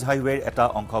এক্সপ্ৰেছ হাইৱেৰ এটা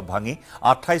অংশ ভাঙি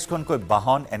 28খনকৈ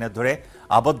বাহন এনেদৰে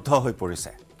আবদ্ধ হৈ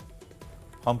পৰিছে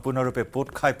সম্পূৰ্ণৰূপে পোত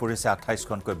খাই পৰিছে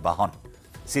 28খনকৈ বাহন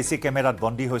সিসি কেমেৰাত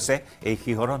বন্দী হৈছে এই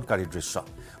হিহৰণকাৰী দৃশ্য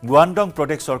গুৱানডং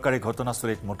প্ৰদেশ চৰকাৰে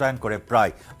ঘটনাস্থলীত মোতায়েন কৰে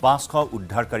প্ৰায় 500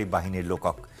 উদ্ধাৰকাৰী বাহিনীৰ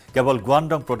লোকক কেৱল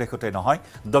গুৱানডং প্ৰদেশতে নহয়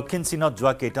দক্ষিণ চীনত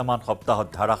যোৱা কেইটামান সপ্তাহত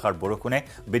ধাৰাসাৰ বৰষুণে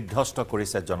বিধ্বস্ত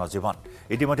কৰিছে জনজীৱন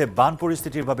ইতিমধ্যে বান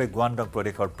পৰিস্থিতিৰ বাবে গুৱানডং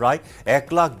প্ৰদেশৰ প্ৰায়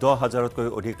 1,10,000তকৈ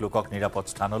অধিক লোকক নিৰাপদ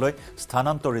স্থানলৈ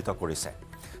স্থানান্তৰিত কৰিছে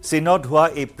চীনত হোৱা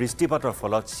এই বৃষ্টিপাতৰ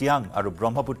ফলত চিয়াং আৰু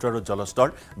ব্ৰহ্মপুত্ৰৰ জলস্তৰ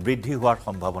বৃদ্ধি হোৱাৰ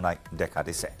সম্ভাৱনা দেখা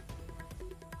দিছে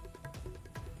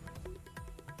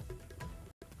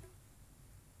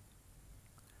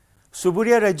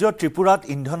সুবুৰীয়া ৰাজ্য ত্ৰিপুৰাত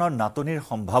ইন্ধনৰ নাটনিৰ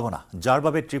সম্ভাৱনা যাৰ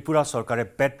বাবে ত্ৰিপুৰা চৰকাৰে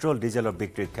পেট্ৰল ডিজেলৰ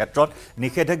বিক্ৰীৰ ক্ষেত্ৰত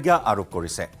নিষেধাজ্ঞা আৰোপ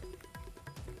কৰিছে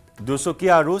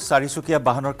দুচকীয়া আৰু চাৰিচকীয়া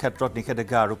বাহনৰ ক্ষেত্ৰত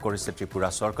নিষেধাজ্ঞা আৰোপ কৰিছে ত্ৰিপুৰা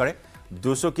চৰকাৰে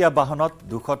দুচকীয়া বাহনত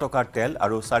 200 টকাৰ তেল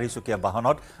আৰু চাৰিচকীয়া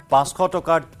বাহনত 500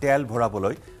 টকাৰ তেল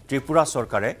ভৰাবলৈ ত্ৰিপুৰা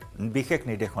চৰকাৰে বিশেষ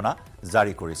নিৰ্দেশনা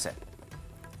জাৰি কৰিছে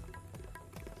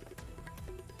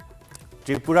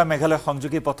ত্ৰিপুৰা মেঘালয়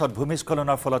সংযোগী পথত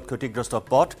ভূমিস্খলনৰ ফলত ক্ষতিগ্ৰস্ত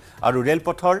পথ আৰু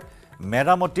ৰেলপথৰ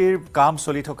মেৰামতিৰ কাম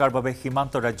চলি থকাৰ বাবে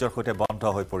সীমান্ত ৰাজ্যৰ সৈতে বন্ধ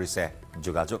হৈ পৰিছে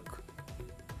যোগাযোগ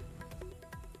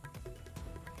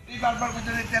বারবার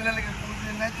কইতে যে তেল লাগে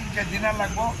কোনদিন নাই 3-4 দিন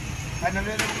লাগবো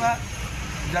ফাইনালি দেখবা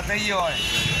যাতেই হয়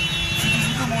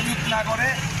শুধু মজুত না করে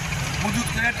মজুত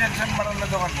করে টেনশন বাড়ালে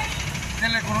দরকার নেই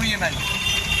তেলে কোনো ইয়ে নাই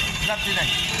যাত্রী নাই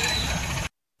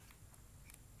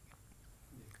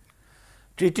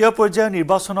তৃতীয় পৰ্যায়ৰ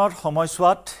নিৰ্বাচনৰ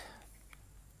সময়ছোৱাত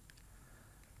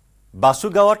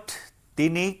বাসুগাঁৱত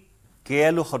 3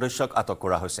 কেএলও সদস্যক আটক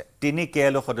কৰা হৈছে 3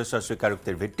 কেএলও সদস্যৰ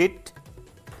স্বীকাৰোক্তিৰ ভিত্তিত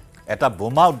এটা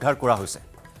বোমা উদ্ধাৰ কৰা হৈছে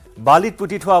বালিত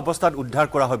পুতি থোৱা অৱস্থাত উদ্ধাৰ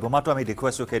কৰা হয় বোমাটো আমি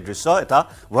দেখুৱাইছো সেই দৃশ্য এটা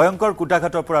ভয়ংকৰ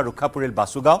কুটাঘাটৰ পৰা ৰক্ষা পৰিল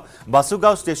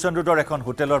বাসুগাঁও ষ্টেচন ৰোডৰ এখন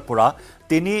হোটেলৰ পৰা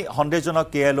 3 সন্দেহজনক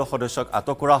কেএলও সদস্যক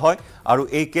আটক কৰা হয় আৰু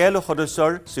এই কেএলও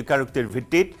সদস্যৰ স্বীকাৰোক্তিৰ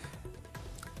ভিত্তিত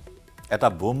এটা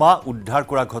বোমা উদ্ধাৰ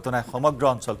কৰা ঘটনাই সমগ্ৰ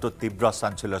অঞ্চলটোত তীব্ৰ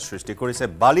চাঞ্চল্যৰ সৃষ্টি কৰিছে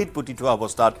বালিত পুতি থোৱা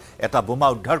অৱস্থাত এটা বোমা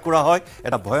উদ্ধাৰ কৰা হয়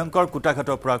এটা ভয়ংকৰ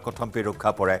কুটাঘাটৰ পৰা কঠম্পি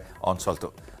ৰক্ষা পৰে অঞ্চলটো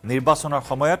নিৰ্বাচনৰ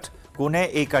সময়ত কোনে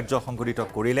এই কাৰ্য সংঘটিত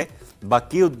কৰিলে বা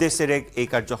কি উদ্দেশ্যেৰে এই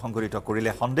কাৰ্য সংঘটিত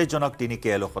কৰিলে সন্দেহজনক 3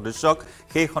 কেএলও সদস্যক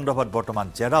সেই সন্দৰ্ভত বৰ্তমান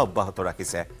জেৰা অব্যাহত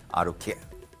ৰাখিছে আৰক্ষীয়ে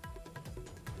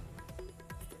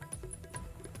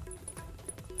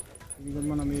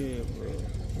মান আমি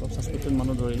অলপ সাসপেক্টেড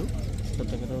মানুহ ধৰিলোঁ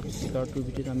তেখেতৰ চিকাৰটোৰ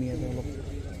ভিত্তিত আমি অলপ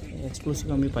এক্সপ্ল'চিভ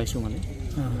আমি পাইছোঁ মানে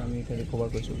আমি এতিয়া ৰিকভাৰ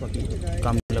কৰিছোঁ বাকী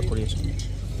কামবিলাক কৰি আছোঁ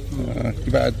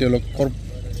কিবা তেওঁলোকৰ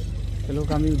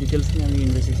আমি ডিটেইলছখিনি আমি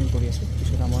ইনভেষ্টিগেশ্যন কৰি আছোঁ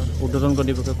পিছত আমাৰ উৰ্ধতন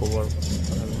কৰ্তৃপক্ষই ক'ব আৰু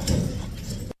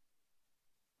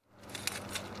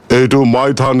এইটো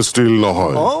মাইথান ষ্টিল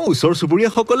নহয় ওচৰ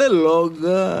চুবুৰীয়াসকলে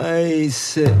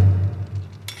লগাইছে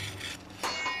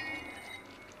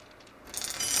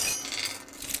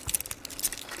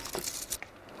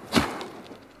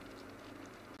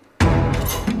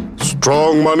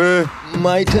ষ্ট্ৰং মানে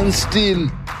Maithon still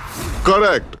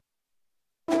correct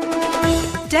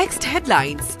text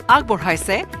headlines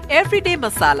আগবঢ়াইছে এভৰিডে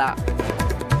মছালা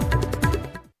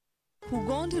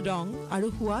সুগন্ধ ৰং আৰু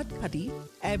সোৱাদ খাটি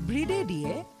এভৰিডে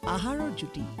দিয়ে আহাৰৰ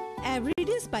জুতি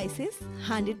everyday spices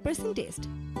 100% test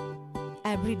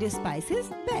everyday spices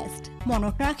best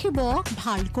মনত ৰাখিব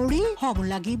ভাল কৰি হ'ব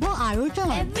লাগিব আৰু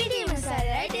এভৰিডে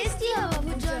মছালা টেষ্টি হ'ব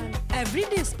ভোজন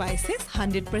everyday spices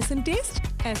 100% test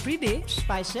everyday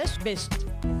spices best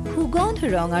সুগন্ধ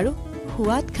ৰং আৰু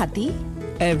সোৱাদ খাটি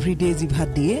এভৰিডে জিভাত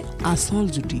দিয়ে আচল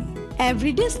জুতি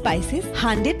everyday spices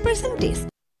 100% test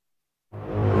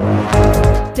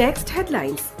text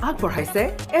headlines আগবঢ়াইছে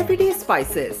এভৰিডে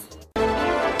স্পাইচেছ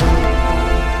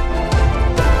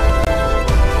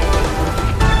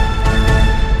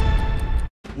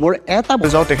মোৰ এটা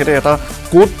বুজাও তেখেতে এটা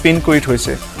কোট পিন কৰি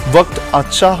থৈছে वक्त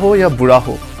अच्छा हो या बुरा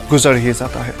हो गुजर ही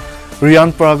जाता है ৰিয়ান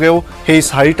পৰাগেও সেই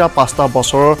 4-5টা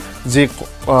বছৰৰ যি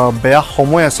বেয়া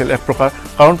সময় আছিল এক প্ৰকাৰ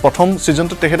কাৰণ প্ৰথম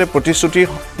সিজনটো তেখেতে প্ৰতিশ্ৰুতি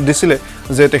দিছিলে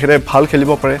যে তেখেতে ভাল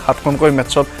খেলিব পাৰে 7খনকৈ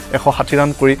মেটছত 160 ৰান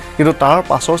কৰি কিন্তু তাৰ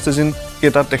পাছৰ সিজন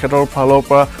কেইটা তেখেতৰ ফালৰ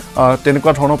পৰা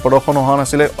তেনেকুৱা ধৰণৰ প্ৰদৰ্শন হোৱা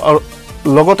নাছিলে আৰু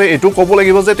লগতে এটো ক'ব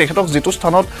লাগিব যে তেখেতক যেটো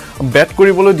স্থানত ব্যাট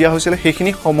কৰিবলৈ দিয়া হৈছিল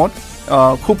সেইখিনি সময়ত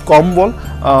খুব কম বল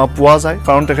পোৱা যায়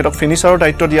কাৰণ তেখেতক ফিনিচাৰৰ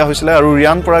দায়িত্ব দিয়া হৈছিল আৰু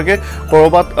ৰিয়ান পৰাগে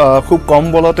কৰবাত খুব কম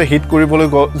বলতে হিট কৰিবলৈ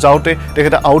যাওতে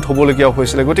তেখেতে আউট হ'বলগীয়া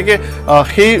হৈছিল গতিকে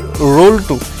সেই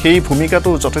ৰোলটো সেই ভূমিকাটো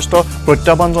যথেষ্ট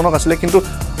প্ৰত্যাহ্বানজনক আছিল কিন্তু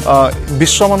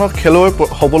বিশ্বমানৰ খেলুৱৈ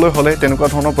হ'বলৈ হলে তেনেকুৱা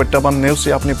ধৰণৰ প্ৰত্যাহ্বান নেওচি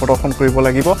আপুনি প্ৰদৰ্শন কৰিব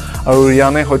লাগিব আৰু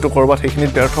ৰিয়ানে হয়তো কৰবাত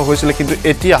সেইখিনিত ব্যৰ্থ হৈছিল কিন্তু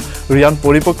এতিয়া ৰিয়ান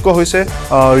পৰিপক্ক হৈছে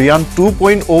ৰিয়ান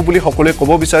 2.0 বুলি সকলোৱে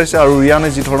ক'ব বিচাৰিছে আৰু ৰিয়ানে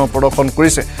যি ধৰণৰ প্ৰদৰ্শন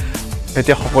কৰিছে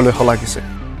এতিয়া সকলোৱে হলাগিছে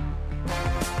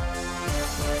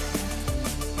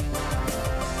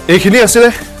এইখিনি আছিল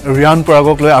ৰিয়ান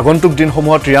পৰাগক লৈ আগন্তুক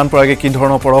দিনসমূহত ৰিয়ান পৰাগে কি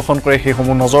ধৰণৰ প্ৰদৰ্শন কৰে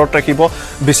সেইসমূহ নজৰত ৰাখিব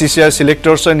বিসিসিআই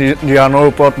সিলেক্টৰ্ছে ৰিয়ানৰ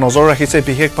ওপৰত নজৰ ৰাখিছে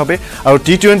বিশেষভাৱে আৰু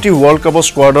টি20 ৱৰ্ল্ড কাপৰ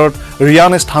স্কোৱাডত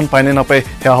ৰিয়ানে স্থান পায়নে নাপায়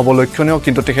হেয়া হ'ব লক্ষণীয়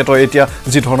কিন্তু তেখেতৰ এতিয়া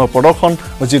যি ধৰণৰ প্ৰদৰ্শন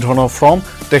যি ধৰণৰ ফৰ্ম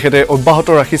তেখেতে অব্যাহত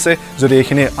ৰাখিছে যদি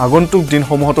এইখিনি আগন্তুক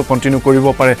দিনসমূহতো কন্টিনিউ কৰিব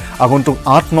পাৰে আগন্তুক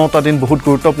 8-9টা দিন বহুত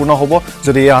গুৰুত্বপূৰ্ণ হ'ব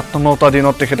যদি এই 8-9টা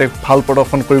দিনত তেখেতে ভাল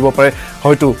প্ৰদৰ্শন কৰিব পাৰে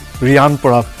হয়তো ৰিয়ান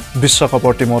পৰাগ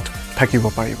বিশ্বকাপৰ টিমত থাকিব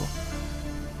পাৰিব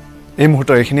এই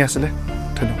মুহূৰ্তত এইখিনি আছিল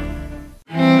ধন্যবাদ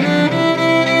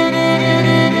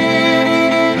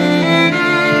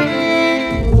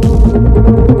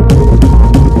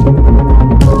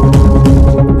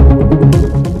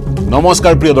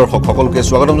নমস্কাৰ প্ৰিয় দৰ্শক সকলোকে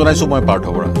স্বাগতম জনাইছো মই পাৰ্থ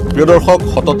বৰা প্ৰিয় দৰ্শক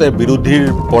হততে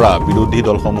বিৰোধী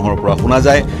দলসমূহৰ পৰা শুনা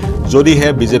যায় যদিহে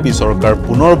বিজেপি চৰকাৰ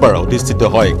পুনৰবাৰ অধিষ্ঠিত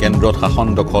হয় কেন্দ্ৰত শাসন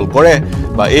দখল কৰে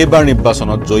বা এইবাৰ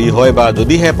নিৰ্বাচনত জয়ী হয় বা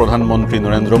যদিহে প্ৰধানমন্ত্ৰী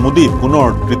নৰেন্দ্ৰ মোদী পুনৰ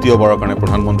তৃতীয়বাৰৰ কাৰণে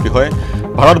প্ৰধানমন্ত্ৰী হয়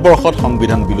ভাৰতবৰ্ষত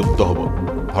সংবিধান বিলুপ্ত হ'ব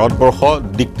ভাৰতবৰ্ষ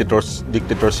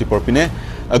ডিক্টেটৰশ্বিপৰ পিনে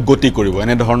গতি কৰিব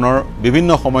এনে ধৰণৰ বিভিন্ন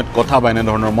সময়ত কথা বা এনে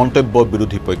ধৰণৰ মন্তব্য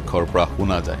বিৰোধী পক্ষৰ পৰা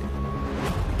শুনা যায়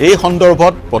এই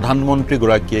সন্দৰ্ভত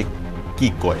প্ৰধানমন্ত্ৰীগৰাকীয়ে কি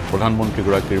কয়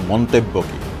প্ৰধানমন্ত্ৰীগৰাকীৰ মন্তব্য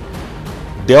কি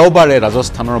দেওবাৰে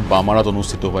ৰাজস্থানৰ বামাৰাত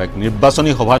অনুষ্ঠিত হোৱা এক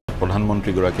নিৰ্বাচনী সভাত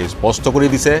প্ৰধানমন্ত্ৰীগৰাকীয়ে স্পষ্ট কৰি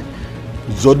দিছে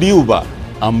যদিও বা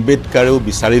আম্বেদকাৰেও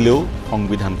বিচাৰিলেও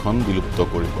সংবিধানখন বিলুপ্ত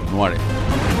কৰিব নোৱাৰে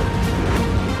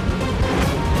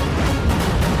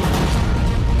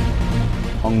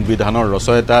সংবিধানৰ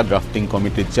ৰচয়িতা ড্ৰাফটিং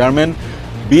কমিটিৰ চেয়াৰমেন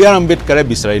বি.আৰ. আম্বেদকাৰে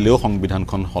বিচাৰিলেও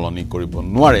সংবিধানখন সলনি কৰিব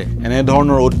নোৱাৰে এনে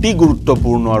ধৰণৰ অতি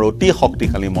গুৰুত্বপূৰ্ণ আৰু অতি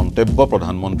শক্তিশালী মন্তব্য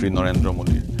প্ৰধানমন্ত্ৰী নৰেন্দ্ৰ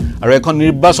মোদীৰ আৰু এখন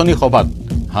নিৰ্বাচনী সভাত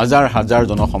হাজাৰ হাজাৰ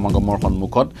জনসমাগমৰ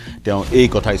সন্মুখত তেওঁ এই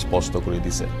কথা স্পষ্ট কৰি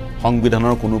দিছে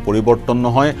সংবিধানৰ কোনো পৰিৱৰ্তন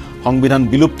নহয় সংবিধান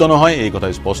বিলুপ্ত নহয় এই কথা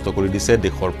স্পষ্ট কৰি দিছে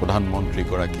দেশৰ প্ৰধানমন্ত্ৰী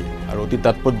গৰাকী আৰু অতি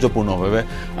তাৎপৰ্যপূৰ্ণভাৱে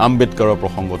আম্বেদকাৰৰ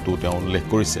প্ৰসংগটো তেওঁ উল্লেখ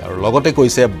কৰিছে আৰু লগতে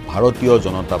কৈছে ভাৰতীয়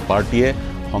জনতা পাৰ্টিয়ে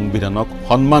সংবিধানক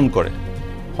সন্মান কৰে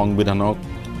সংবিধানক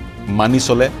মানি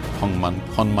চলে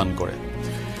সন্মান কৰে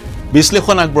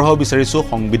বিশ্লেষণ আগবঢ়াব বিচাৰিছো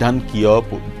সংবিধান কিয়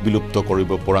বিলুপ্ত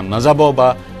কৰিব পৰা নাযাব বা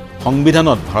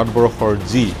সংবিধানত ভাৰতবৰ্ষৰ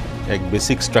যি এক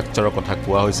বেসিক স্ট্ৰাকচাৰৰ কথা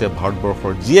কোৱা হৈছে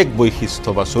ভাৰতবৰ্ষৰ যি এক বৈশিষ্ট্য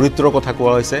বা চৰিত্ৰৰ কথা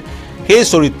কোৱা হৈছে সেই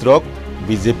চৰিত্ৰক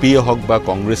বিজেপিয়ে হওক বা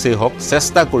কংগ্ৰেছেই হওক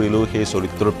চেষ্টা কৰিলেও সেই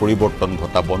চৰিত্ৰৰ পৰিৱৰ্তন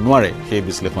ঘটাব নোৱাৰে সেই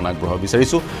বিশ্লেষণ আগবঢ়াব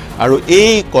বিচাৰিছো আৰু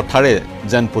এই কথাৰে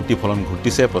যেন প্ৰতিফলন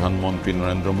ঘটিছে প্ৰধানমন্ত্ৰী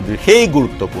নৰেন্দ্ৰ মোদীৰ সেই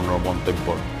গুৰুত্বপূৰ্ণ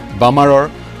মন্তব্যৰ বামাৰৰ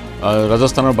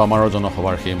ৰাজস্থানৰ বামাৰৰ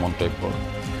জনসভাৰ সেই মন্তব্যৰ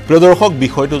প্ৰিয় দৰ্শক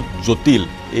বিষয়টো জটিল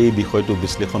এই বিষয়টো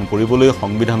বিশ্লেষণ কৰিবলৈ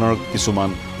সংবিধানৰ কিছুমান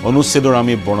অনুচ্ছেদৰ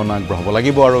আমি বৰ্ণনা আগবঢ়াব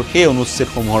লাগিব আৰু সেই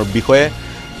অনুচ্ছেদসমূহৰ বিষয়ে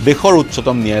দেশৰ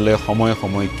উচ্চতম ন্যায়ালয়ে সময়ে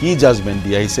সময়ে কি জাজমেন্ট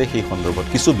দি আহিছে সেই সন্দৰ্ভত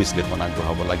কিছু বিশ্লেষণ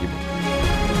আগবঢ়াব লাগিব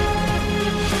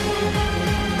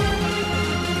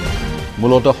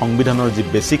মূলত সংবিধানৰ যি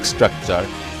বেসিক স্ট্ৰাকচাৰ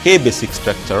সেই বেসিক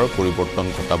স্ট্ৰাকচাৰৰ পৰিৱৰ্তন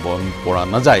ঘটাব পৰা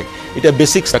নাযায় এটা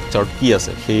বেসিক স্ট্ৰাকচাৰ কি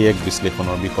আছে সেই এক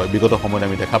বিশ্লেষণৰ বিষয় বিগত সময়ত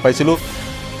আমি দেখা পাইছিলো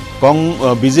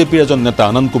বিজেপিৰ এজন নেতা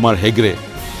আনন্দ কুমাৰ হেগড়ে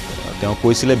তেওঁ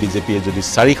কৈছিলে বিজেপিয়ে যদি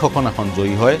 400খন আসন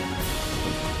জয়ী হয়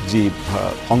যি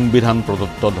সংবিধান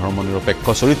প্ৰদত্ত ধৰ্মনিৰপেক্ষ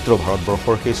চৰিত্ৰ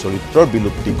ভাৰতবৰ্ষৰ সেই চৰিত্ৰৰ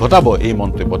বিলুপ্তি ঘটাব এই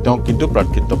মন্তব্য তেওঁ কিন্তু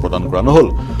প্ৰাৰ্থিত্ব প্ৰদান কৰা নহল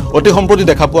অতি সম্প্ৰতি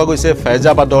দেখা পোৱা গৈছে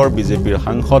ফেজাবাদৰ বিজেপিৰ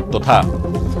সাংসদ তথা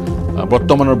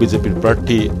বৰ্তমানৰ বিজেপিৰ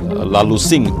প্ৰাৰ্থী লালু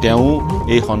সিং তেওঁ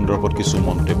এই সন্দৰ্ভত কিছু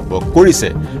মন্তব্য কৰিছে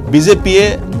বিজেপিয়ে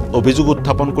অভিযোগ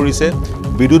উত্থাপন কৰিছে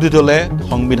বিৰোধী দলে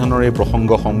সংবিধানৰ এই প্ৰসংগ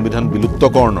সংবিধান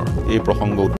বিলুপ্তকৰণৰ এই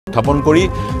প্ৰসংগ উত্থাপন কৰি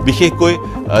বিশেষকৈ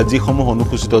যিসমূহ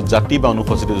অনুসূচিত জাতি বা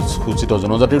অনুসূচিত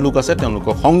জনজাতিৰ লোক আছে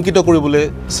তেওঁলোকক সংকিত কৰিবলৈ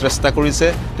চেষ্টা কৰিছে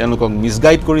তেওঁলোকক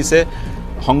মিসগাইড কৰিছে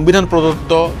সংবিধান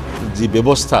প্ৰদত্ত যি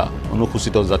ব্যৱস্থা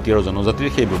অনুসূচিত জাতি আৰু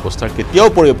জনজাতিৰ সেই ব্যৱস্থাৰ কেতিয়াও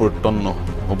পৰিৱৰ্তন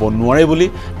হ'ব নোৱাৰে বুলি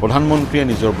প্ৰধানমন্ত্ৰীয়ে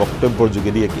নিজৰ বক্তব্যৰ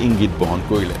যোগেদি এক ইংগিত বহন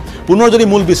কৰিলে পুনৰ যদি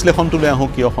মূল বিশ্লেষণটোলৈ আহোঁ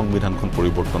কিয় সংবিধানখন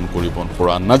পৰিৱৰ্তন কৰিব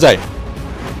পৰা নাযায়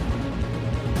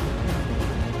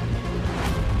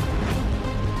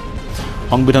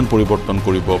সংবিধান পৰিৱৰ্তন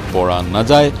কৰিব পৰা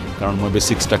নাযায় কাৰণ মই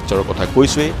বেসিক স্ট্ৰাকচাৰৰ কথা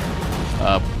কৈছোৱেই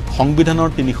সংবিধানৰ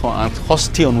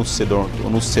 368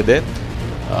 অনুচ্ছেদে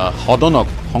সদনক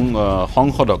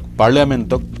সংসদক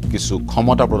পাৰ্লিয়ামেণ্টক কিছু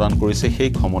ক্ষমতা প্ৰদান কৰিছে সেই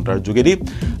ক্ষমতাৰ যোগেদি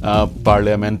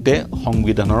পাৰ্লিয়ামেণ্টে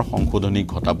সংবিধানৰ সংশোধনী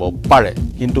ঘটাব পাৰে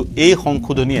কিন্তু এই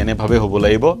সংশোধনী এনেভাৱে হ'ব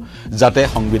লাগিব যাতে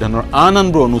সংবিধানৰ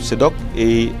আনবোৰ অনুচ্ছেদক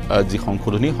এই যি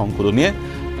সংশোধনীয়ে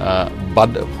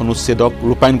অনুচ্ছেদক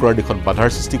ৰূপায়ণ কৰাৰ দিশত বাধাৰ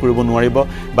সৃষ্টি কৰিব নোৱাৰিব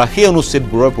বা সেই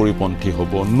অনুচ্ছেদবোৰৰ পৰিপন্থী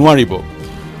হ'ব নোৱাৰিব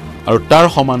আৰু তাৰ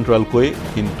সমান্তৰালকৈ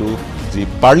কিন্তু যি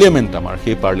পাৰ্লিয়ামেণ্ট আমাৰ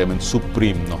সেই পাৰ্লিয়ামেণ্ট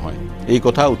সুপ্ৰিম নহয় এই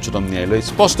কথা উচ্চতম ন্যায়ালয়ে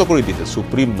স্পষ্ট কৰি দিছে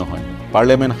সুপ্ৰিম নহয়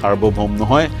পাৰ্লিয়ামেণ্ট সাৰ্বভৌম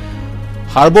নহয়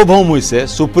সাৰ্বভৌম হৈছে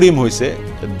সুপ্ৰিম হৈছে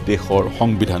দেশৰ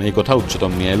সংবিধান এই কথা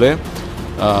উচ্চতম ন্যায়ালয়ে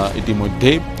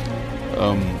ইতিমধ্যে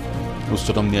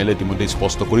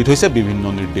স্পষ্ট কৰি থৈছে বিভিন্ন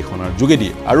নিৰ্দেশনাৰ যোগেদি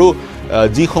আৰু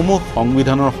যিসমূহ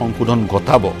সংবিধানৰ সংশোধন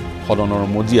ঘটাব সদনৰ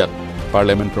মজিয়াত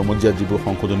পাৰ্লিয়ামেণ্টৰ মজিয়াত যিবোৰ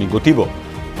সংশোধনী ঘটিব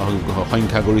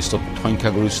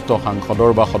সংখ্যাগৰিষ্ঠ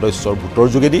সাংসদৰ বা সদস্যৰ ভোটৰ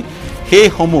যোগেদি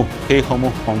সেইসমূহ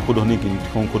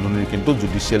সংশোধনীৰ কিন্তু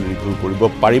জুডিচিয়েল ৰিভিউ কৰিব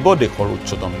পাৰিব দেশৰ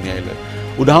উচ্চতম ন্যায়ালয়ে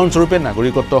উদাহৰণস্বৰূপে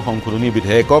নাগৰিকত্ব সংশোধনী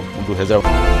বিধেয়কক 2000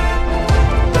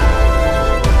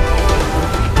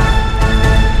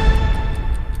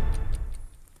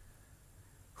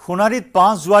 সোণাৰীত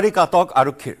 5 জুৱাৰীক আটক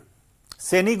আৰক্ষীৰ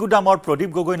চেনীগুদামৰ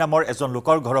প্ৰদীপ গগৈ নামৰ এজন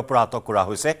লোকৰ ঘৰৰ পৰা আটক কৰা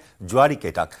হৈছে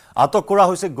জুৱাৰীকেইটাক আটক কৰা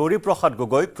হৈছে গৌৰী প্ৰসাদ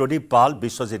গগৈ প্ৰদীপ পাল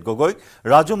বিশ্বজিৎ গগৈ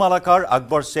ৰাজু মালাকাৰ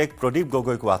আকবৰ শেখ প্ৰদীপ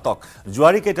গগৈকো আটক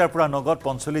জুৱাৰীকেইটাৰ পৰা নগদ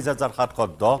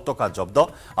 ৪৫,৭১০ টকা জব্দ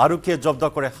আৰক্ষীয়ে জব্দ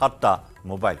কৰে 7টা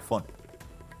মোবাইল ফোন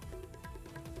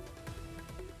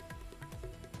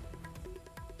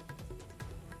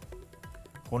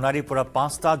সোণাৰীৰ পৰা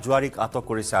 5টা জুৱাৰীক আটক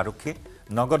কৰিছে আৰক্ষী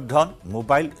নগদ ধন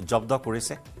মোবাইল জব্দ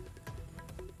কৰিছে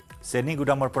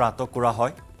চেনীগুদামৰ পৰা আটক কৰা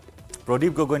হয়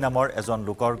প্ৰদীপ গগৈ নামৰ এজন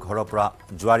লোকৰ ঘৰৰ পৰা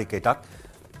জুৱাৰীকেইটাক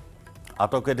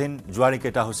আটকেদিন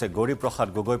জুৱাৰীকেইটা হৈছে গৌৰী প্ৰসাদ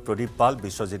গগৈ প্ৰদীপ পাল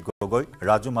বিশ্বজিৎ গগৈ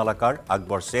ৰাজু মালাকাৰ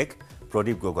আকবৰ শেখ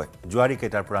প্ৰদীপ গগৈ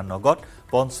জুৱাৰীকেইটাৰ পৰা নগদ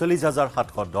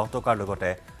 ৪৫,৭১০ টকাৰ লগতে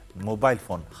মোবাইল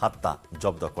ফোন 7টা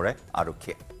জব্দ কৰে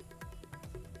আৰক্ষীয়ে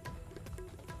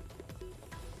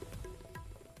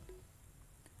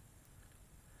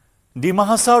ডিমা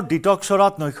হাছাওৰ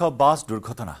ডিটকচৰাত নৈশ বাছ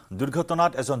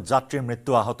দুৰ্ঘটনাত এজন যাত্ৰীৰ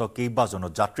মৃত্যু আহত কেইবাজনো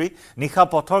যাত্ৰী নিশা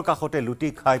পথৰ কাষতে লুটি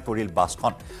খাই পৰিল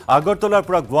বাছখন আগৰতলাৰ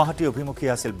পৰা গুৱাহাটী অভিমুখী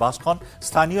আছিল বাছখন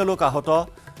স্থানীয় লোকে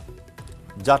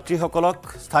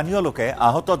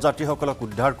আহত যাত্ৰীসকলক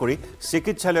উদ্ধাৰ কৰি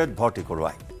চিকিৎসালয়ত ভৰ্তি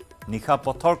কৰোৱায় নিশা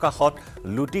পথৰ কাষত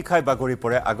লুটি খাই বাগৰি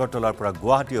পৰে আগৰতলাৰ পৰা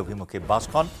গুৱাহাটী অভিমুখী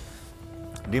বাছখন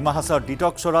ডিমা হাছাওৰ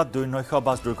ডিটকচৰাত নৈশ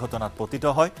বাছ দুৰ্ঘটনাত পতিত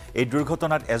হয় এই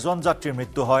দুৰ্ঘটনাত এজন যাত্ৰীৰ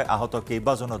মৃত্যু হয় আহত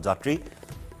কেইবাজনো যাত্ৰী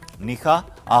নিশা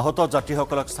আহত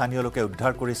যাত্ৰীসকলক স্থানীয় লোকে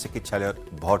উদ্ধাৰ কৰি চিকিৎসালয়ত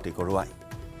ভৰ্তি কৰোৱায়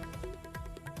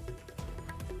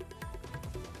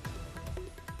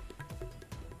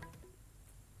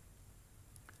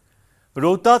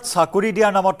ৰৌতাত চাকৰি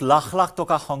দিয়াৰ নামত লাখ লাখ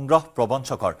টকা সংগ্ৰহ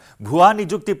প্ৰবঞ্চকৰ ভুৱা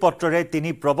নিযুক্তি পত্ৰৰে তিনি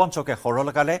প্ৰবঞ্চকে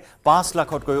সৰলকালে 5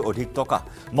 লাখতকৈ অধিক টকা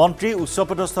মন্ত্ৰী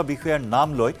উচ্চপদস্থ বিষয়াৰ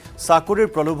নাম লৈ চাকৰিৰ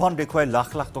প্ৰলোভন দেখুৱাই লাখ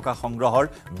লাখ টকা সংগ্ৰহৰ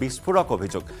বিস্ফোৰক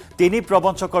অভিযোগ তিনি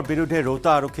প্ৰবঞ্চকৰ বিৰুদ্ধে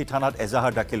ৰৌতা আৰক্ষী থানাত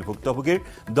এজাহাৰ দাখিল ভুক্তভোগীৰ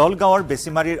দলগাঁৱৰ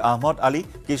বেছিমাৰীৰ আহমদ আলী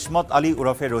কিসমত আলী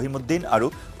উৰফে ৰহিমউদ্দিন আৰু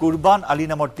কুৰবান আলী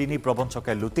নামৰ তিনি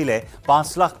প্ৰবঞ্চকে লুটিলে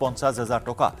 5,50,000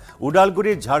 টকা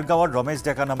উদালগুৰিৰ ঝাৰগাঁৱৰ ৰমেশ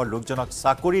ডেকা নামৰ লোকজনক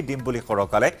চাকৰি দিম বুলি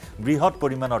সৰকালে বৃহৎ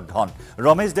পৰিমাণৰ ধন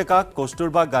ৰমেশ ডেকাক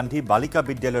কস্তুৰবা গান্ধী বালিকা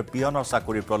বিদ্যালয়ৰ পিয়নৰ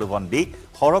চাকৰিৰ প্ৰলোভন দি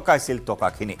সৰকাইছিল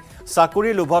টকাখিনি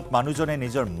চাকৰিৰ লোভত মানুহজনে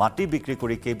নিজৰ মাটি বিক্ৰী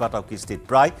কৰি কেইবাটাও কিস্তিত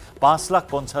প্ৰায়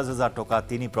 5,50,000 টকা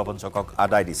তিনি প্ৰবঞ্চকক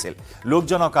আদায় দিছিল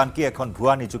লোকজনক আনকি এখন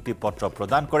ভুৱা নিযুক্তি পত্ৰ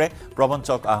প্ৰদান কৰে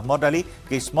প্ৰবঞ্চক আহমদ আলী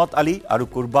কিসমত আলী আৰু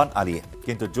কুৰবান আলীয়ে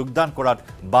কিন্তু যোগদান কৰাত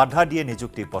বাধা দিয়ে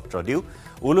নিযুক্তি পত্ৰ দিও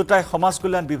উলুটাই সমাজ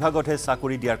কল্যাণ বিভাগতহে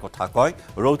চাকৰি দিয়াৰ কথা কয়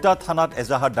ৰৌতা থানাত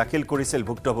এজাহাৰ দাখিল কৰিছিল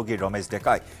ভুক্তভোগী ৰমেশ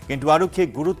ডেকাই কিন্তু আৰক্ষীয়ে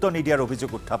গুৰুত্ব নিদিয়াৰ অভিযোগ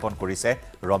উত্থাপন কৰিছে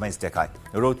ৰমেশ ডেকাই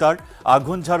ৰৌতাৰ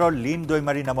আঘুনঝাৰৰ লিন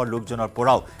দৈমাৰী নামৰ লোকজনৰ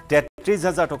পৰাও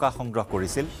 33,000 টকা সংগ্ৰহ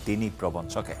কৰিছিল তিনি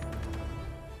প্ৰবঞ্চকে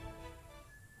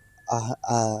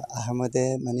আহমদে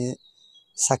মানে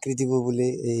চাকৰি দিব বুলি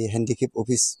এই হেণ্ডিকেপ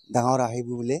অফিচ ডাঙৰ আহিব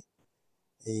বুলি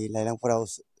এই লাইলাংপৰা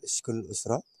স্কুল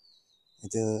ওচৰত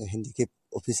এইটো হেণ্ডিকেপ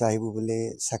অফিচ আহিব বুলি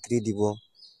চাকৰি দিব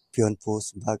পিয়ন পোষ্ট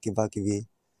বা কিবা কিবি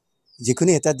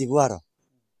যিকোনো এটা দিব আৰু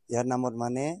ইয়াৰ নামত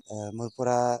মানে মোৰ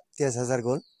পৰা 23,000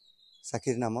 গ'ল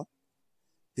চাকৰিৰ নামত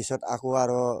পিছত আকৌ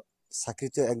আৰু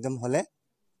চাকৰিটো একদম হ'লে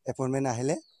এপইণ্টমেণ্ট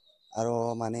আহিলে আৰু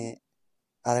মানে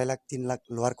 2.5 লাখ 3 লাখ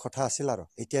লোৱাৰ কথা আছিল আৰু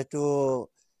এতিয়াতো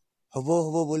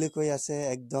হ'ব বুলি কৈ আছে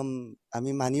একদম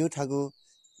আমি মানিও থাকো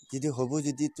যদি হ'ব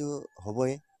যদিতো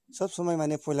হ'বই সব সময়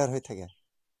মানে ফয়লাৰ হৈ থাকে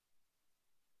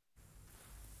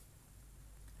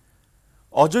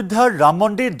অযোধ্যাৰ ৰাম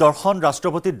মন্দিৰ দৰ্শন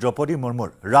ৰাষ্ট্ৰপতি দ্ৰৌপদী মুৰ্মুৰ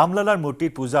ৰামলালাৰ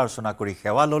মূৰ্তিত পূজা অৰ্চনা কৰি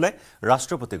সেৱা ললে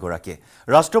ৰাষ্ট্ৰপতিগৰাকীয়ে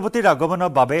ৰাষ্ট্ৰপতিৰ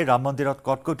আগমনৰ বাবে ৰাম মন্দিৰত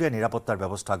কটকটীয়া নিৰাপত্তাৰ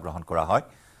ব্যৱস্থা গ্ৰহণ কৰা হয়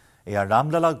এয়া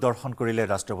ৰামলালাক দৰ্শন কৰিলে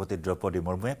ৰাষ্ট্ৰপতি দ্ৰৌপদী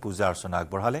মুৰ্মুৱে পূজা অৰ্চনা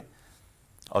আগবঢ়ালে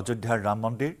অযোধ্যাৰ ৰাম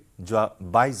মন্দিৰ যোৱা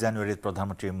 22 জানুৱাৰীত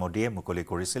প্ৰধানমন্ত্ৰী মোদীয়ে মুকলি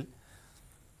কৰিছিল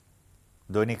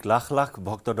দৈনিক লাখ লাখ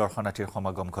ভক্ত দৰ্শনাৰ্থীৰ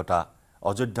সমাগম ঘটা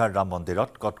অযোধ্যাৰ ৰাম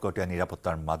মন্দিৰত কটকটীয়া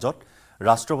নিৰাপত্তাৰ মাজত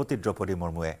ৰাষ্ট্ৰপতি দ্ৰৌপদী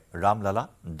মুৰ্মুৱে ৰামলালা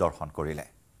দৰ্শন কৰিলে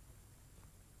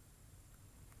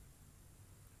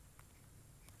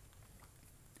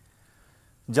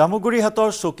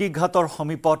জামুগুৰিহাটৰ চকীঘাটৰ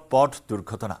সমীপত পথ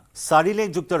দুৰ্ঘটনা 4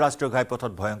 লেনযুক্ত ৰাষ্ট্ৰীয়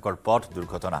ঘাইপথত ভয়ংকৰ পথ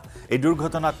দুৰ্ঘটনা এই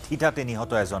দুৰ্ঘটনাত থিতাতে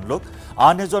নিহত এজন লোক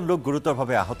আন এজন লোক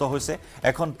গুৰুতৰভাৱে আহত হৈছে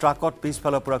এখন ট্ৰাকত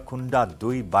পিছফালৰ পৰা খুন্দা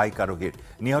 2 বাইক আৰোহীৰ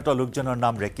নিহত লোকজনৰ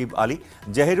নাম ৰেকিব আলী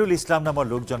জেহেৰুল ইছলাম নামৰ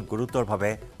লোকজন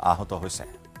গুৰুতৰভাৱে আহত হৈছে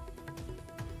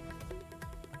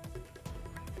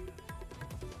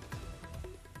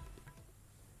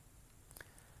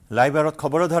লাইভাৰত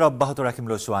খবৰধাৰ অব্যাহত ৰাখিম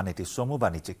লৈছো আন এটি চমু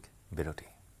বাণিজ্যিক বিৰতি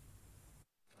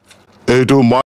এইটো